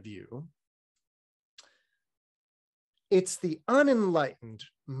point of view, it's the unenlightened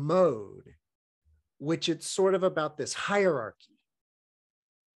mode, which it's sort of about this hierarchy.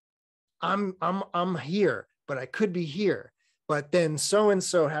 I'm here, but I could be here. But then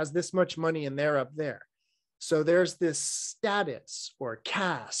so-and-so has this much money and they're up there. So there's this status or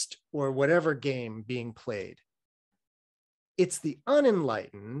caste or whatever game being played. It's the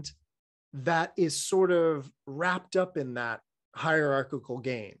unenlightened that is sort of wrapped up in that hierarchical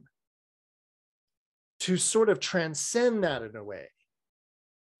game. To sort of transcend that in a way,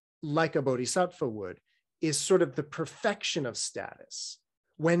 like a bodhisattva would, is sort of the perfection of status.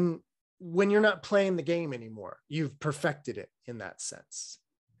 When you're not playing the game anymore, you've perfected it in that sense.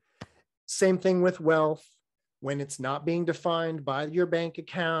 Same thing with wealth. When it's not being defined by your bank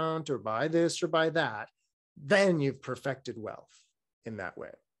account or by this or by that, then you've perfected wealth in that way.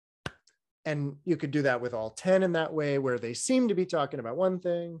 And you could do that with all 10 in that way, where they seem to be talking about one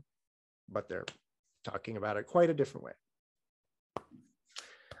thing, but they're talking about it quite a different way.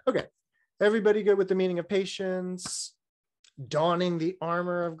 Okay, everybody good with the meaning of patience? Donning the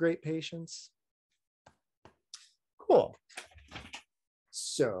armor of great patience? Cool.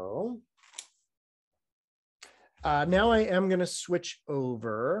 So now I am going to switch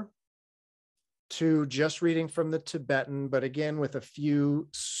over to just reading from the Tibetan, but again with a few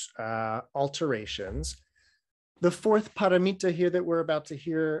alterations. The fourth paramita here that we're about to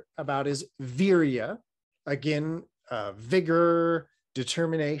hear about is Vīrya. Again, vigor,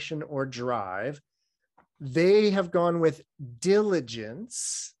 determination, or drive. They have gone with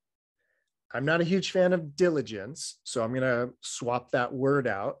diligence. I'm not a huge fan of diligence, so I'm going to swap that word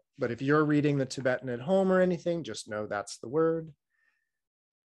out. But if you're reading the Tibetan at home or anything, just know that's the word.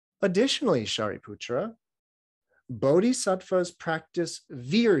 Additionally, Shariputra, bodhisattvas practice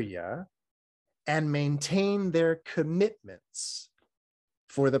Vīrya and maintain their commitments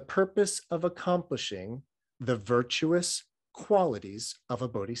for the purpose of accomplishing the virtuous qualities of a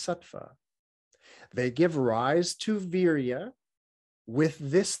bodhisattva. They give rise to Vīrya with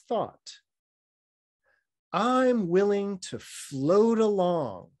this thought: I'm willing to float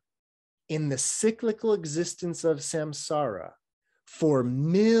along in the cyclical existence of samsara for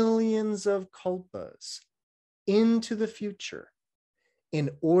millions of kalpas into the future in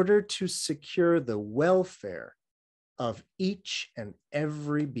order to secure the welfare of each and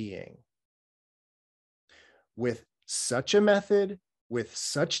every being. With such a method, with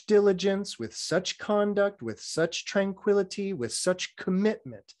such diligence, with such conduct, with such tranquility, with such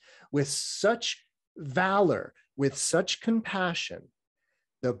commitment, with such valor, with such compassion,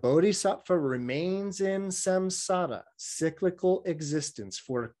 the bodhisattva remains in samsara, cyclical existence,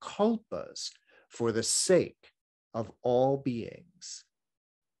 for kalpas, for the sake of all beings.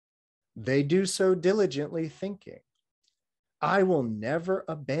 They do so diligently, thinking, I will never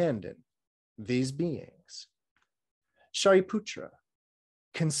abandon these beings. Shariputra,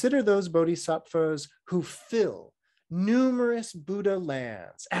 consider those bodhisattvas who fill numerous Buddha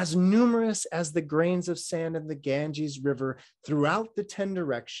lands, as numerous as the grains of sand in the Ganges River throughout the 10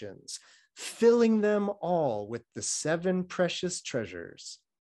 directions, filling them all with the 7 precious treasures,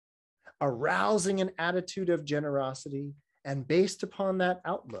 arousing an attitude of generosity, and based upon that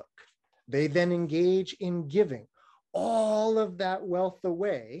outlook, they then engage in giving all of that wealth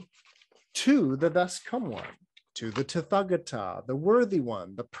away to the thus come one, to the Tathagata, the worthy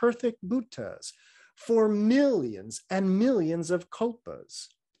one, the perfect Buddhas, for millions and millions of kalpas,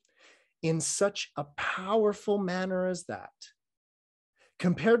 in such a powerful manner as that.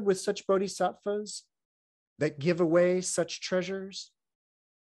 Compared with such bodhisattvas that give away such treasures,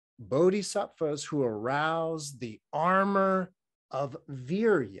 bodhisattvas who arouse the armor of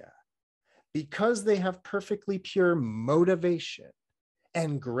Vīrya, because they have perfectly pure motivation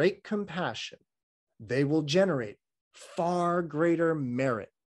and great compassion, they will generate far greater merit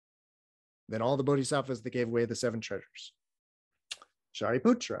than all the bodhisattvas that gave away the 7 treasures.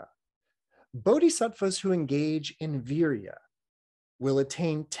 Shariputra, bodhisattvas who engage in Vīrya will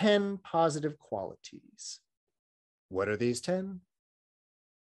attain 10 positive qualities. What are these 10?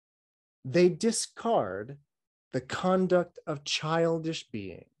 They discard the conduct of childish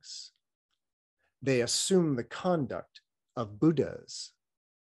beings. They assume the conduct of Buddhas.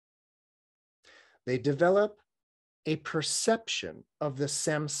 They develop a perception of the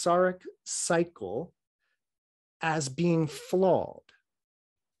samsaric cycle as being flawed.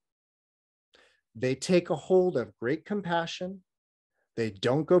 They take a hold of great compassion. They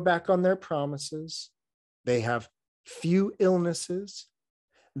don't go back on their promises. They have few illnesses.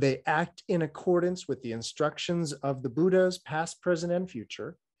 They act in accordance with the instructions of the Buddhas, past, present, and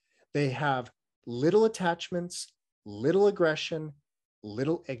future. They have little attachments, little aggression,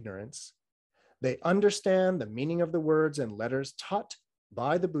 little ignorance. They understand the meaning of the words and letters taught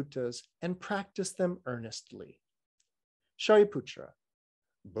by the Buddhas and practice them earnestly. Shariputra,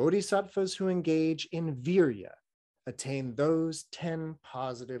 bodhisattvas who engage in Vīrya attain those 10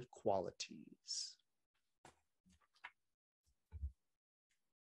 positive qualities.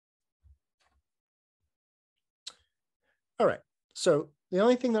 All right, so the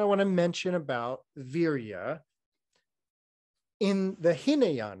only thing that I want to mention about Vīrya, in the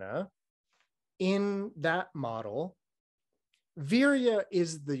Hinayana, in that model, Vīrya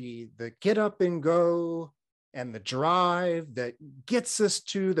is the get up and go and the drive that gets us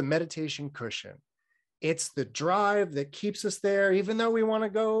to the meditation cushion. It's the drive that keeps us there, even though we want to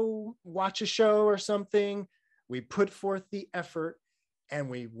go watch a show or something. We put forth the effort and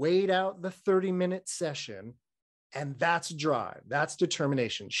we wait out the 30-minute session, and that's drive, that's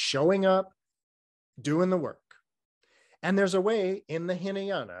determination, showing up, doing the work. And there's a way in the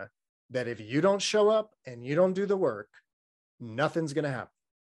Hinayana that if you don't show up and you don't do the work, nothing's going to happen.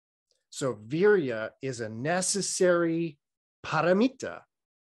 So Vīrya is a necessary paramita.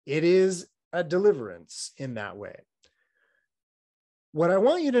 It is a deliverance in that way. What I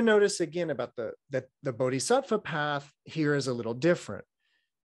want you to notice again about the bodhisattva path here is a little different,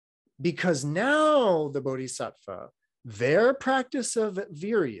 because now the bodhisattva, their practice of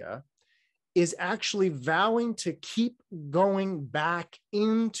Vīrya is actually vowing to keep going back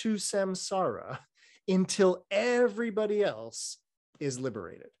into samsara until everybody else is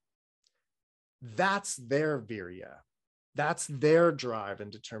liberated. That's their Vīrya. That's their drive and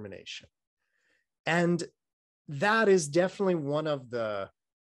determination. And that is definitely one of the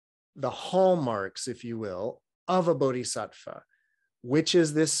hallmarks, if you will, of a bodhisattva, which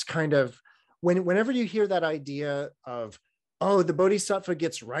is this kind of, whenever you hear that idea of, oh, the bodhisattva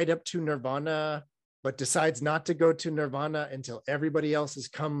gets right up to nirvana, but decides not to go to nirvana until everybody else has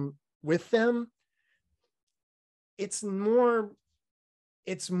come with them, it's more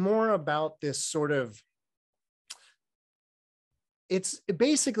about this sort of, it's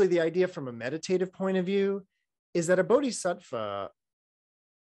basically the idea from a meditative point of view is that a bodhisattva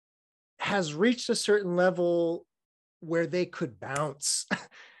has reached a certain level where they could bounce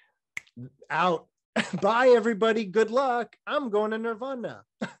out. Bye, everybody. Good luck. I'm going to nirvana.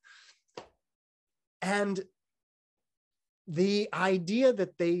 And the idea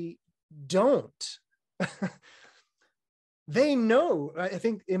that they don't, they know, I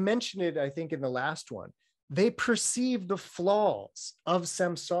think it mentioned it, I think in the last one, they perceive the flaws of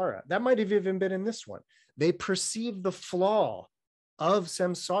samsara. That might have even been in this one. They perceive the flaw of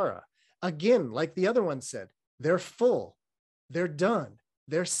samsara. Again, like the other one said, they're full, they're done,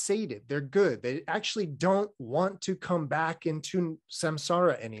 they're sated, they're good. They actually don't want to come back into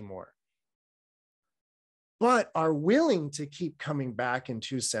samsara anymore, but are willing to keep coming back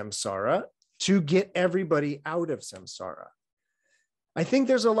into samsara to get everybody out of samsara. I think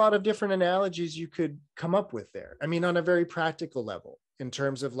there's a lot of different analogies you could come up with there. I mean, on a very practical level, in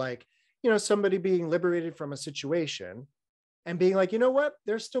terms of like, somebody being liberated from a situation and being like, you know what,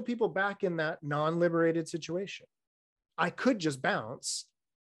 there's still people back in that non-liberated situation. I could just bounce,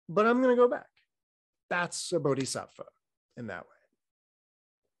 but I'm going to go back. That's a bodhisattva in that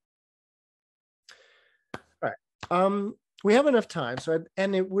way. All right. We have enough time.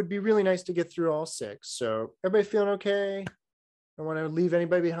 And it would be really nice to get through all 6. So everybody feeling okay? I don't want to leave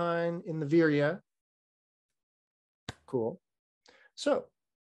anybody behind in the Vīrya. Cool. So,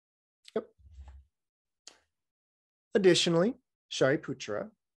 yep. Additionally, Shariputra.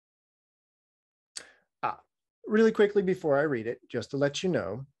 Really quickly before I read it, just to let you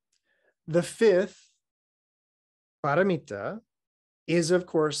know, the 5th Pāramitā is, of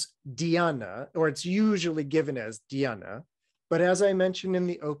course, Dhyāna, or it's usually given as Dhyāna. But as I mentioned in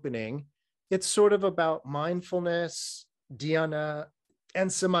the opening, it's sort of about mindfulness, Dhyāna,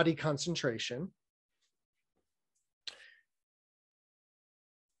 and samadhi concentration.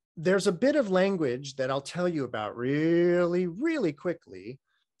 There's a bit of language that I'll tell you about really, really quickly.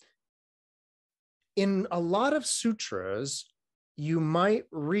 In a lot of sutras, you might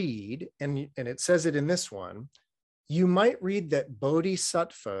read, and it says it in this one, you might read that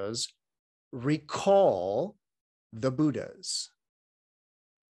bodhisattvas recall the Buddhas.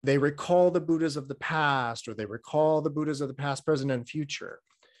 They recall the Buddhas of the past, or they recall the Buddhas of the past, present, and future.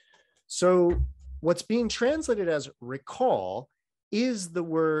 So what's being translated as recall is the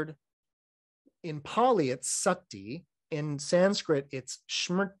word, in Pali, it's sati, in Sanskrit, it's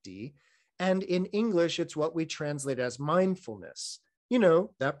smrti, and in English, it's what we translate as mindfulness.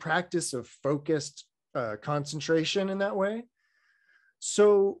 That practice of focused concentration in that way.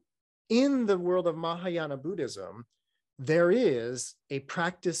 So in the world of Mahayana Buddhism, there is a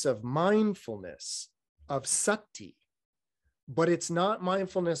practice of mindfulness, of sati, but it's not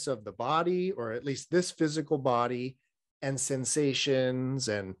mindfulness of the body, or at least this physical body and sensations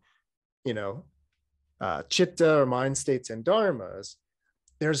and, chitta or mind states and dharmas.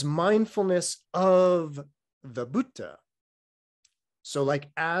 There's mindfulness of the Buddha. So like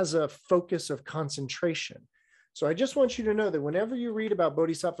as a focus of concentration. So I just want you to know that whenever you read about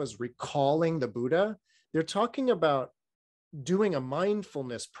bodhisattvas recalling the Buddha, they're talking about doing a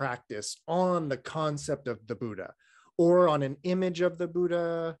mindfulness practice on the concept of the Buddha, or on an image of the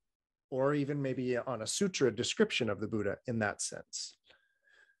Buddha, or even maybe on a sutra description of the Buddha in that sense.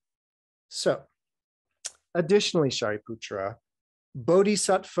 So additionally, Shariputra,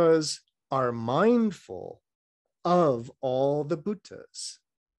 bodhisattvas are mindful of all the Buddhas,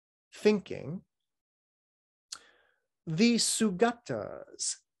 thinking, the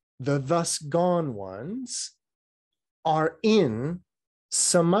Sugatas, the thus gone ones, are in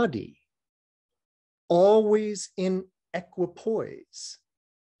samadhi, always in equipoise,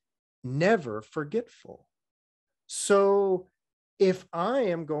 never forgetful. So if I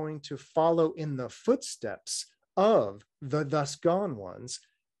am going to follow in the footsteps of the thus gone ones,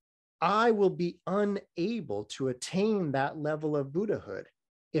 I will be unable to attain that level of Buddhahood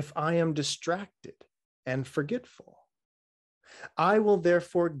if I am distracted and forgetful. I will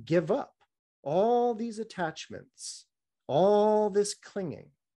therefore give up all these attachments, all this clinging,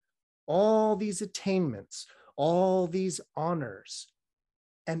 all these attainments, all these honors,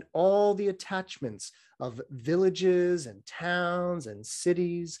 and all the attachments of villages and towns and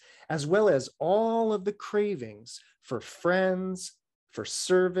cities, as well as all of the cravings for friends, for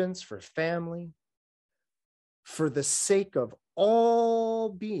servants, for family. For the sake of all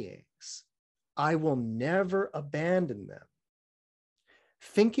beings, I will never abandon them.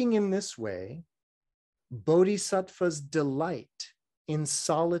 Thinking in this way, bodhisattvas delight in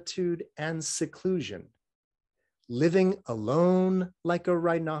solitude and seclusion, living alone like a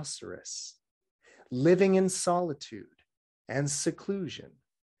rhinoceros, living in solitude and seclusion.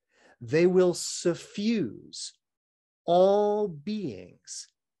 They will suffuse all beings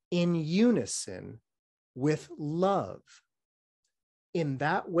in unison with love. In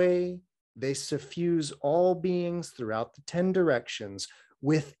that way, they suffuse all beings throughout the 10 directions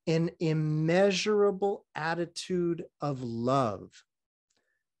with an immeasurable attitude of love.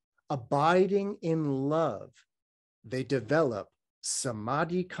 Abiding in love, they develop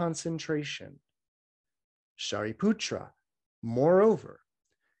samadhi concentration. Shariputra, moreover,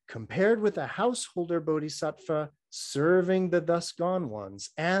 compared with a householder bodhisattva serving the thus gone ones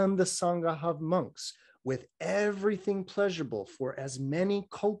and the sangha of monks with everything pleasurable for as many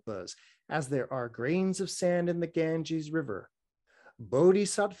kalpas as there are grains of sand in the Ganges River,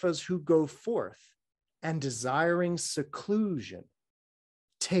 bodhisattvas who go forth and desiring seclusion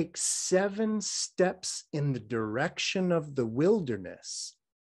take 7 steps in the direction of the wilderness,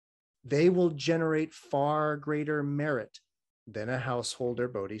 they will generate far greater merit than a householder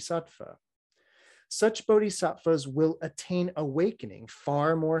bodhisattva. Such bodhisattvas will attain awakening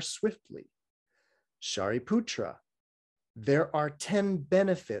far more swiftly. Shariputra, there are 10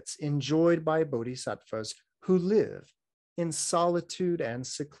 benefits enjoyed by bodhisattvas who live in solitude and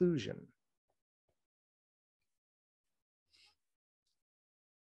seclusion.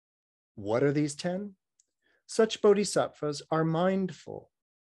 What are these 10? Such bodhisattvas are mindful,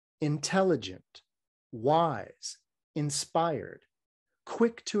 intelligent, wise, inspired,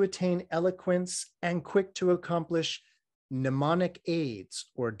 quick to attain eloquence, and quick to accomplish mnemonic aids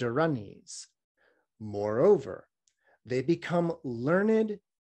or dharanis. Moreover, they become learned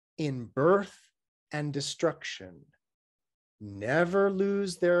in birth and destruction, never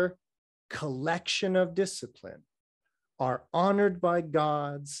lose their collection of discipline, are honored by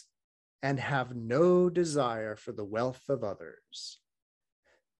gods, and have no desire for the wealth of others.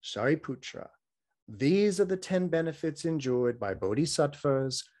 Shariputra, these are the 10 benefits enjoyed by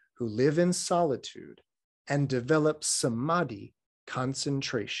bodhisattvas who live in solitude and develop samadhi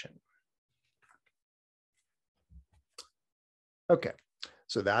concentration. Okay,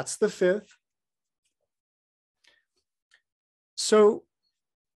 so that's the 5th. So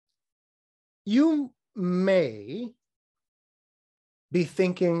you may be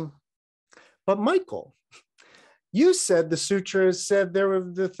thinking, but Michael, you said the sutras said there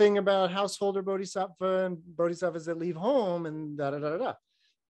was the thing about householder bodhisattva and bodhisattvas that leave home and da da da da.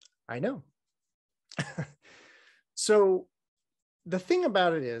 I know. So the thing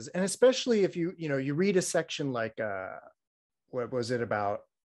about it is, and especially if you read a section like what was it about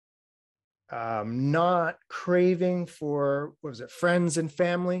not craving for, what was it, friends and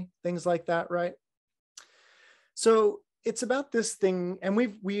family, things like that, right? So it's about this thing, and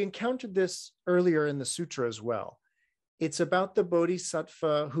we encountered this earlier in the sutra as well. It's about the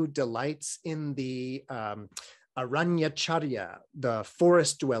bodhisattva who delights in the aranyacharya, the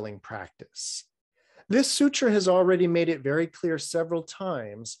forest dwelling practice. This sutra has already made it very clear several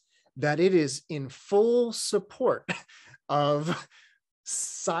times that it is in full support of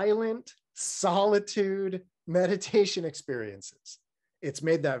silent solitude meditation experiences. It's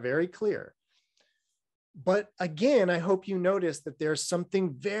made that very clear. But again, I hope you notice that there's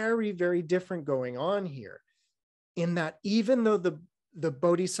something very, very different going on here, in that even though the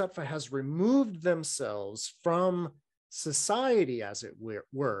bodhisattva has removed themselves from society, as it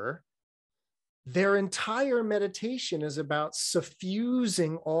were, their entire meditation is about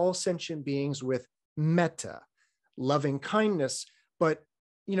suffusing all sentient beings with metta, loving kindness. But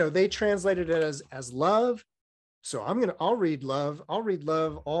they translated it as love. So I'll read love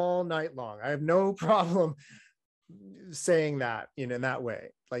all night long. I have no problem saying that in that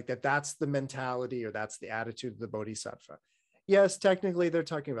way, like that's the mentality or that's the attitude of the bodhisattva. Yes, technically they're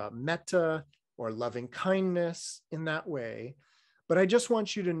talking about metta or loving kindness in that way, but I just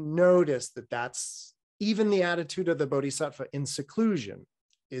want you to notice that that's even the attitude of the bodhisattva in seclusion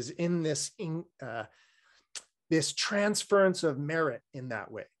is in this this transference of merit in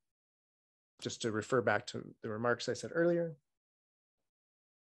that way. Just to refer back to the remarks I said earlier.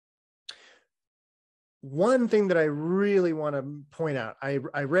 One thing that I really want to point out, I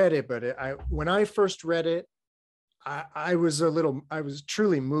read it, but when I first read it, I was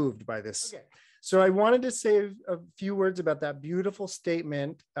truly moved by this. Okay. So I wanted to say a few words about that beautiful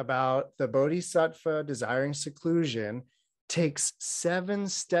statement about the bodhisattva desiring seclusion takes 7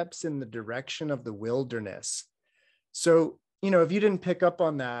 steps in the direction of the wilderness. So, if you didn't pick up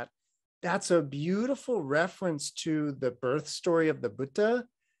on that, that's a beautiful reference to the birth story of the Buddha.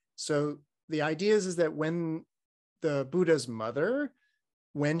 So the idea is that when the Buddha's mother,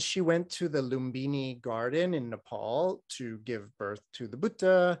 when she went to the Lumbini garden in Nepal to give birth to the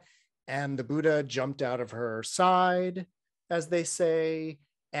Buddha, and the Buddha jumped out of her side, as they say,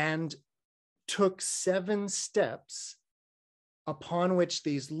 and took 7 steps upon which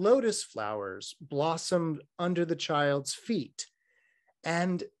these lotus flowers blossomed under the child's feet.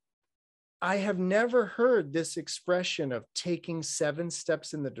 And I have never heard this expression of taking 7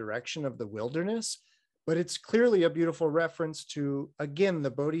 steps in the direction of the wilderness, but it's clearly a beautiful reference to, again,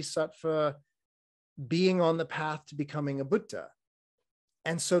 the bodhisattva being on the path to becoming a Buddha.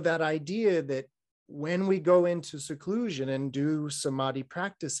 And so that idea that when we go into seclusion and do samadhi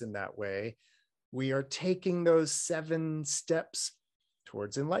practice in that way, we are taking those 7 steps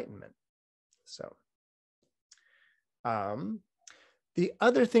towards enlightenment. So, the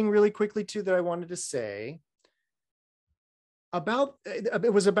other thing really quickly too that I wanted to say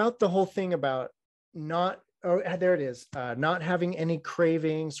it was about the whole thing about not having any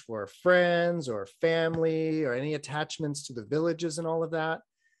cravings for friends or family or any attachments to the villages and all of that.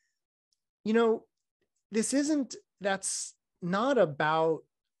 That's not about,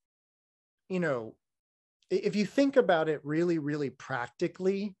 if you think about it really, really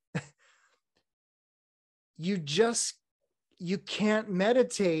practically, you can't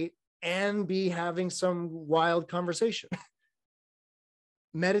meditate and be having some wild conversation.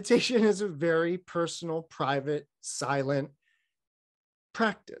 Meditation is a very personal, private, silent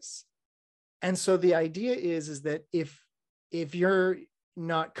practice. And so the idea is that if you're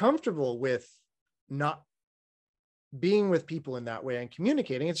not comfortable with not being with people in that way and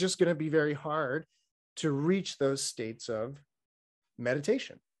communicating, it's just going to be very hard to reach those states of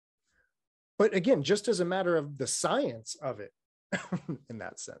meditation. But again, just as a matter of the science of it in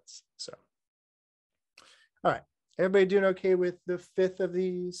that sense. So, all right. Everybody doing okay with the 5th of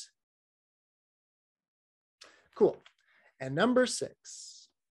these? Cool. And number 6.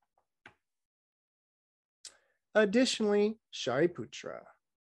 Additionally, Shariputra,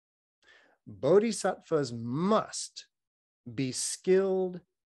 bodhisattvas must be skilled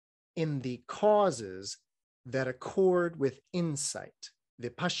in the causes that accord with insight,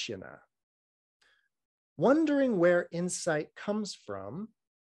 vipassana. Wondering where insight comes from,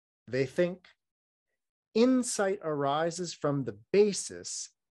 they think insight arises from the basis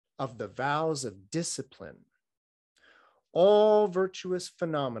of the vows of discipline. All virtuous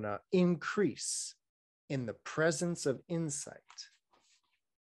phenomena increase in the presence of insight.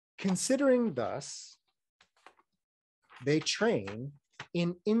 Considering thus, they train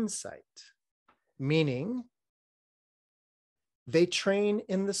in insight, meaning they train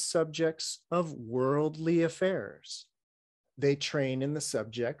in the subjects of worldly affairs. They train in the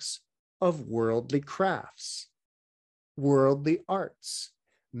subjects of worldly crafts, worldly arts,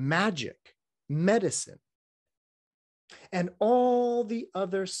 magic, medicine, and all the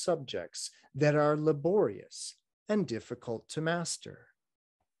other subjects that are laborious and difficult to master.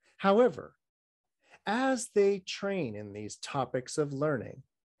 However, as they train in these topics of learning,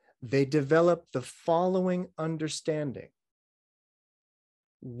 they develop the following understanding.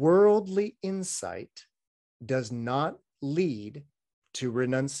 Worldly insight does not lead to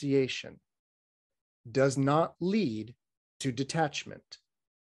renunciation, does not lead to detachment,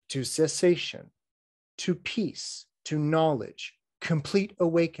 to cessation, to peace, to knowledge, complete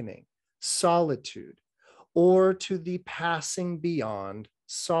awakening, solitude, or to the passing beyond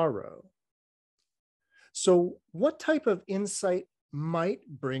sorrow. So, what type of insight might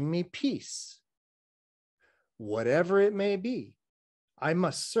bring me peace? Whatever it may be, I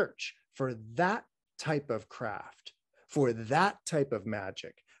must search for that type of craft, for that type of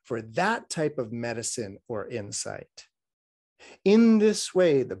magic, for that type of medicine or insight. In this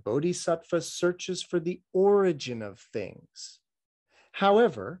way, the bodhisattva searches for the origin of things.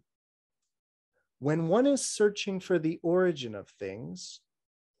 However, when one is searching for the origin of things,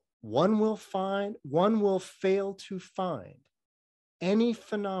 one will fail to find any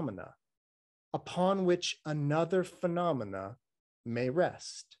phenomena upon which another phenomena may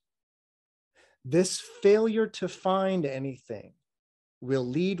rest. This failure to find anything will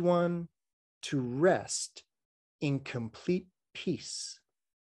lead one to rest in complete peace.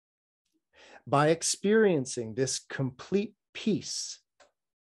 By experiencing this complete peace,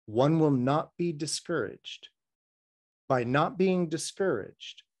 one will not be discouraged, By not being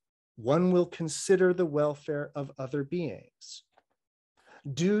discouraged, one will consider the welfare of other beings.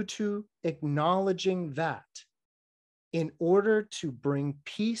 Due to acknowledging that, in order to bring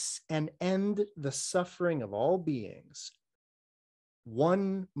peace and end the suffering of all beings,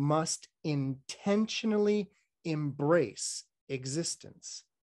 one must intentionally embrace existence.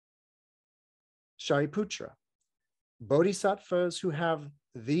 Shariputra, bodhisattvas who have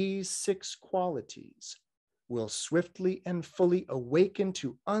these 6 qualities will swiftly and fully awaken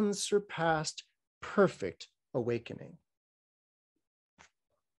to unsurpassed, perfect awakening.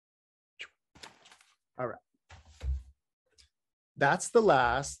 All right. That's the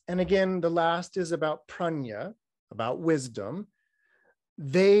last. And again, the last is about prajñā, about wisdom.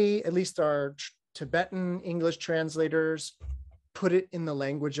 They, at least our Tibetan English translators, put it in the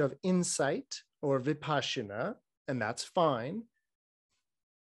language of insight or vipassana, and that's fine.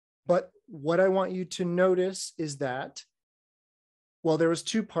 But what I want you to notice is that, well, there was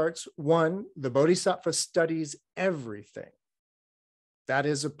 2 parts. One, the bodhisattva studies everything. That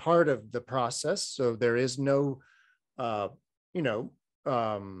is a part of the process. So there is no,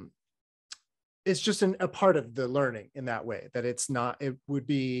 it's just a part of the learning in that way, that it's not, it would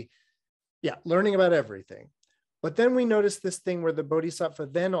be, learning about everything. But then we notice this thing where the bodhisattva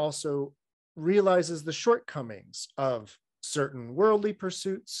then also realizes the shortcomings of certain worldly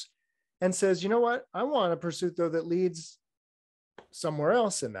pursuits and says, you know what, I want a pursuit though that leads somewhere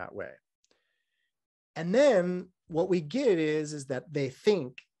else in that way. And then what we get is that they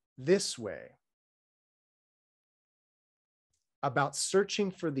think this way about searching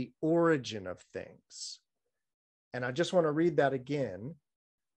for the origin of things. And I just want to read that again.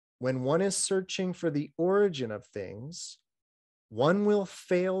 When one is searching for the origin of things, one will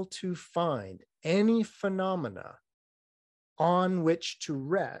fail to find any phenomena on which to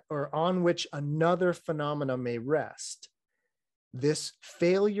rest, or on which another phenomena may rest. This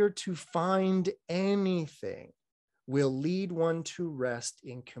failure to find anything will lead one to rest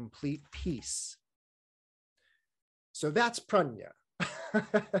in complete peace. So that's prajñā.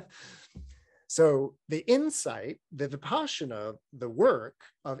 So the insight, the vipassana, the work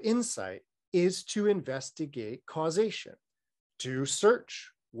of insight is to investigate causation, to search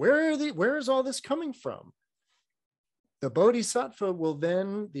where is all this coming from? The bodhisattva will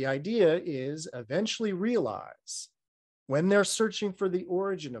then, the idea is eventually realize when they're searching for the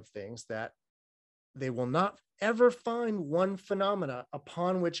origin of things that they will not ever find one phenomena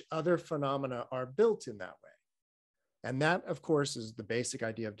upon which other phenomena are built in that way. And that, of course, is the basic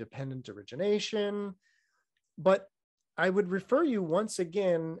idea of dependent origination. But I would refer you once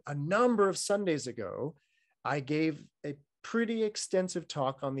again, a number of Sundays ago, I gave a pretty extensive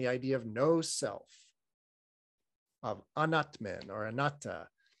talk on the idea of no self, of anatman or anatta.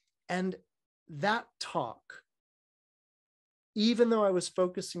 And that talk, even though I was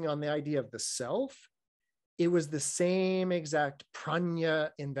focusing on the idea of the self, it was the same exact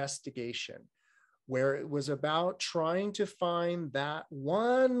prajñā investigation, where it was about trying to find that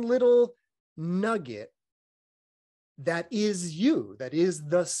one little nugget that is you, that is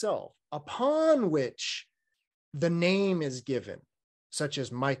the self, upon which the name is given, such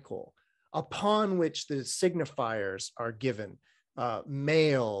as Michael, upon which the signifiers are given,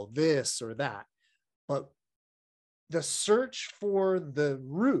 male, this or that. But the search for the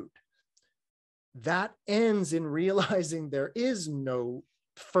root, that ends in realizing there is no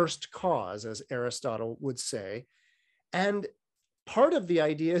first cause, as Aristotle would say. And part of the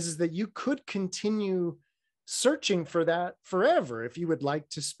idea is that you could continue searching for that forever if you would like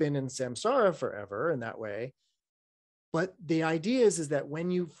to spin in samsara forever in that way. But the idea is that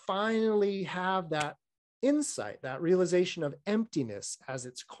when you finally have that insight, that realization of emptiness, as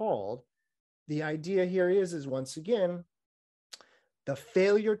it's called, the idea here is once again, the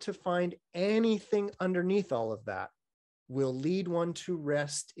failure to find anything underneath all of that will lead one to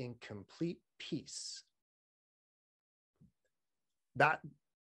rest in complete peace.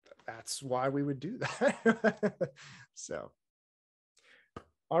 That's why we would do that. So,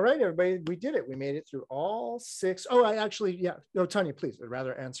 all right, everybody, we did it. We made it through all 6. Oh, no, Tanya, please, I'd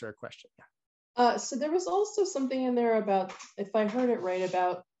rather answer a question. Yeah. So there was also something in there about, if I heard it right,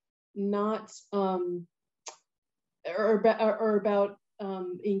 about not, about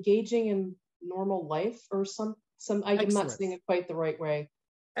engaging in normal life or some I'm not saying it quite the right way.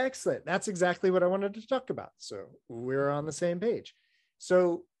 Excellent. That's exactly what I wanted to talk about. So we're on the same page.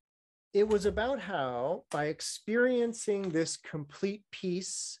 So it was about how by experiencing this complete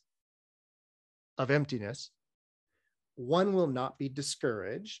peace of emptiness, one will not be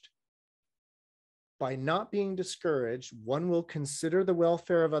discouraged. By not being discouraged, one will consider the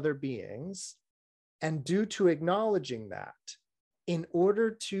welfare of other beings. And due to acknowledging that, in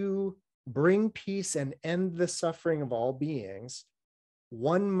order to bring peace and end the suffering of all beings,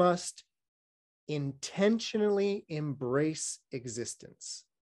 one must intentionally embrace existence.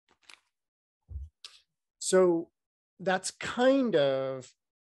 So that's kind of,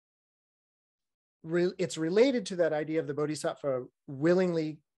 it's related to that idea of the Bodhisattva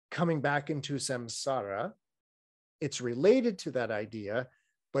willingly coming back into samsara. It's related to that idea,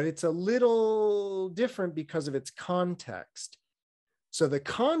 but it's a little different because of its context. So the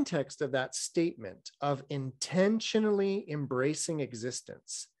context of that statement of intentionally embracing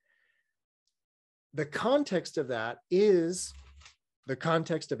existence, the context of that is the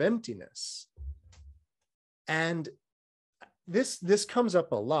context of emptiness. And this comes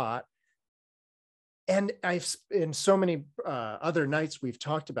up a lot. And in so many other nights, we've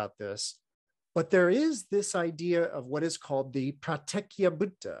talked about this, but there is this idea of what is called the Pratyekya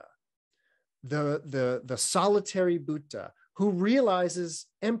Buddha, the solitary Buddha, who realizes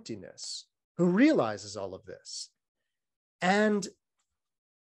emptiness, who realizes all of this. And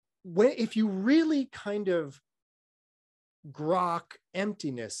if you really kind of grok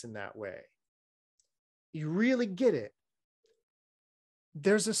emptiness in that way, you really get it.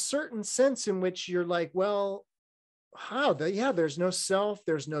 There's a certain sense in which you're like, well, how? Yeah, there's no self,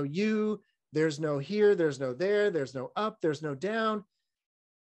 there's no you, there's no here, there's no there, there's no up, there's no down.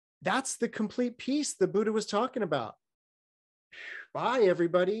 That's the complete peace the Buddha was talking about. Bye,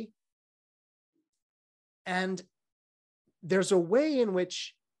 everybody. And there's a way in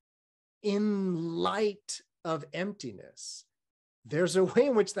which, in light of emptiness, there's a way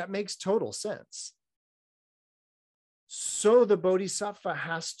in which that makes total sense. So the Bodhisattva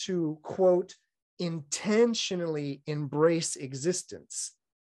has to, quote, intentionally embrace existence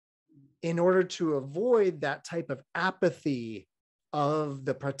in order to avoid that type of apathy of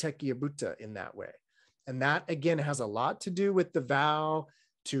the Pratyekya Buddha in that way. And that, again, has a lot to do with the vow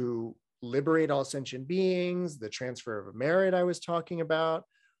to liberate all sentient beings, the transfer of merit I was talking about.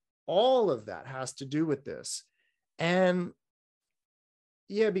 All of that has to do with this. And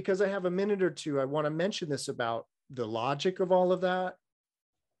yeah, because I have a minute or two, I want to mention this about the logic of all of that.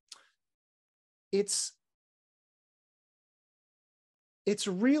 It's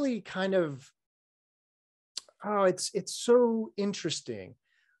really kind of, it's so interesting,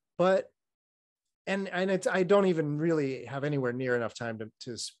 but I don't even really have anywhere near enough time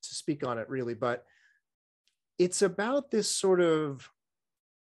to speak on it really, but it's about this sort of,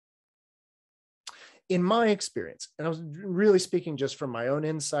 in my experience, and I was really speaking just from my own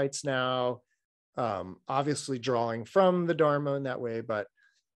insights now, obviously drawing from the Dharma in that way, but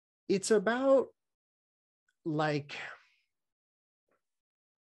it's about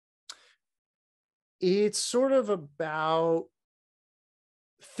it's sort of about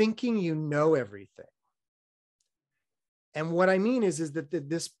thinking you know everything. And what I mean is that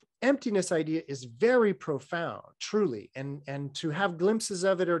this emptiness idea is very profound, truly, and to have glimpses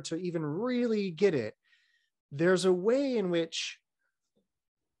of it or to even really get it, there's a way in which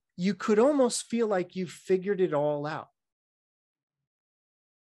you could almost feel like you figured it all out.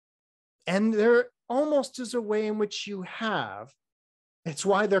 And there almost is a way in which you have. It's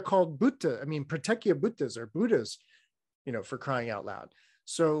why they're called Buddha. I mean, Pratyekya Buddhas or Buddhas, for crying out loud.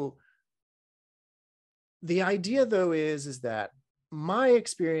 So the idea, though, is that my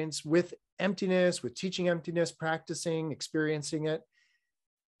experience with emptiness, with teaching emptiness, practicing, experiencing it,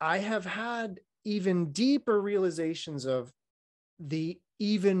 I have had even deeper realizations of the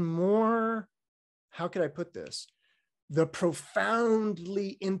even more, how could I put this? The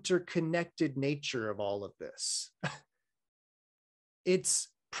profoundly interconnected nature of all of this. It's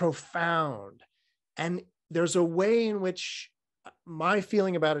profound. And there's a way in which, my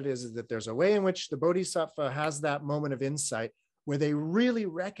feeling about it is that there's a way in which the Bodhisattva has that moment of insight where they really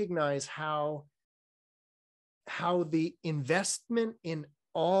recognize how the investment in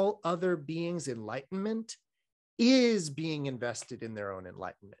all other beings' enlightenment is being invested in their own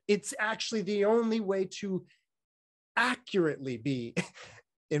enlightenment. It's actually the only way to accurately be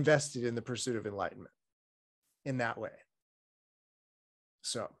invested in the pursuit of enlightenment in that way.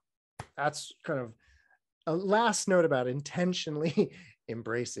 So that's kind of a last note about intentionally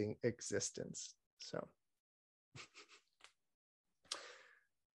embracing existence. So,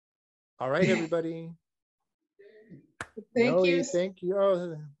 all right, everybody. Thank you. Thank you.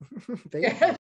 Oh, thank you.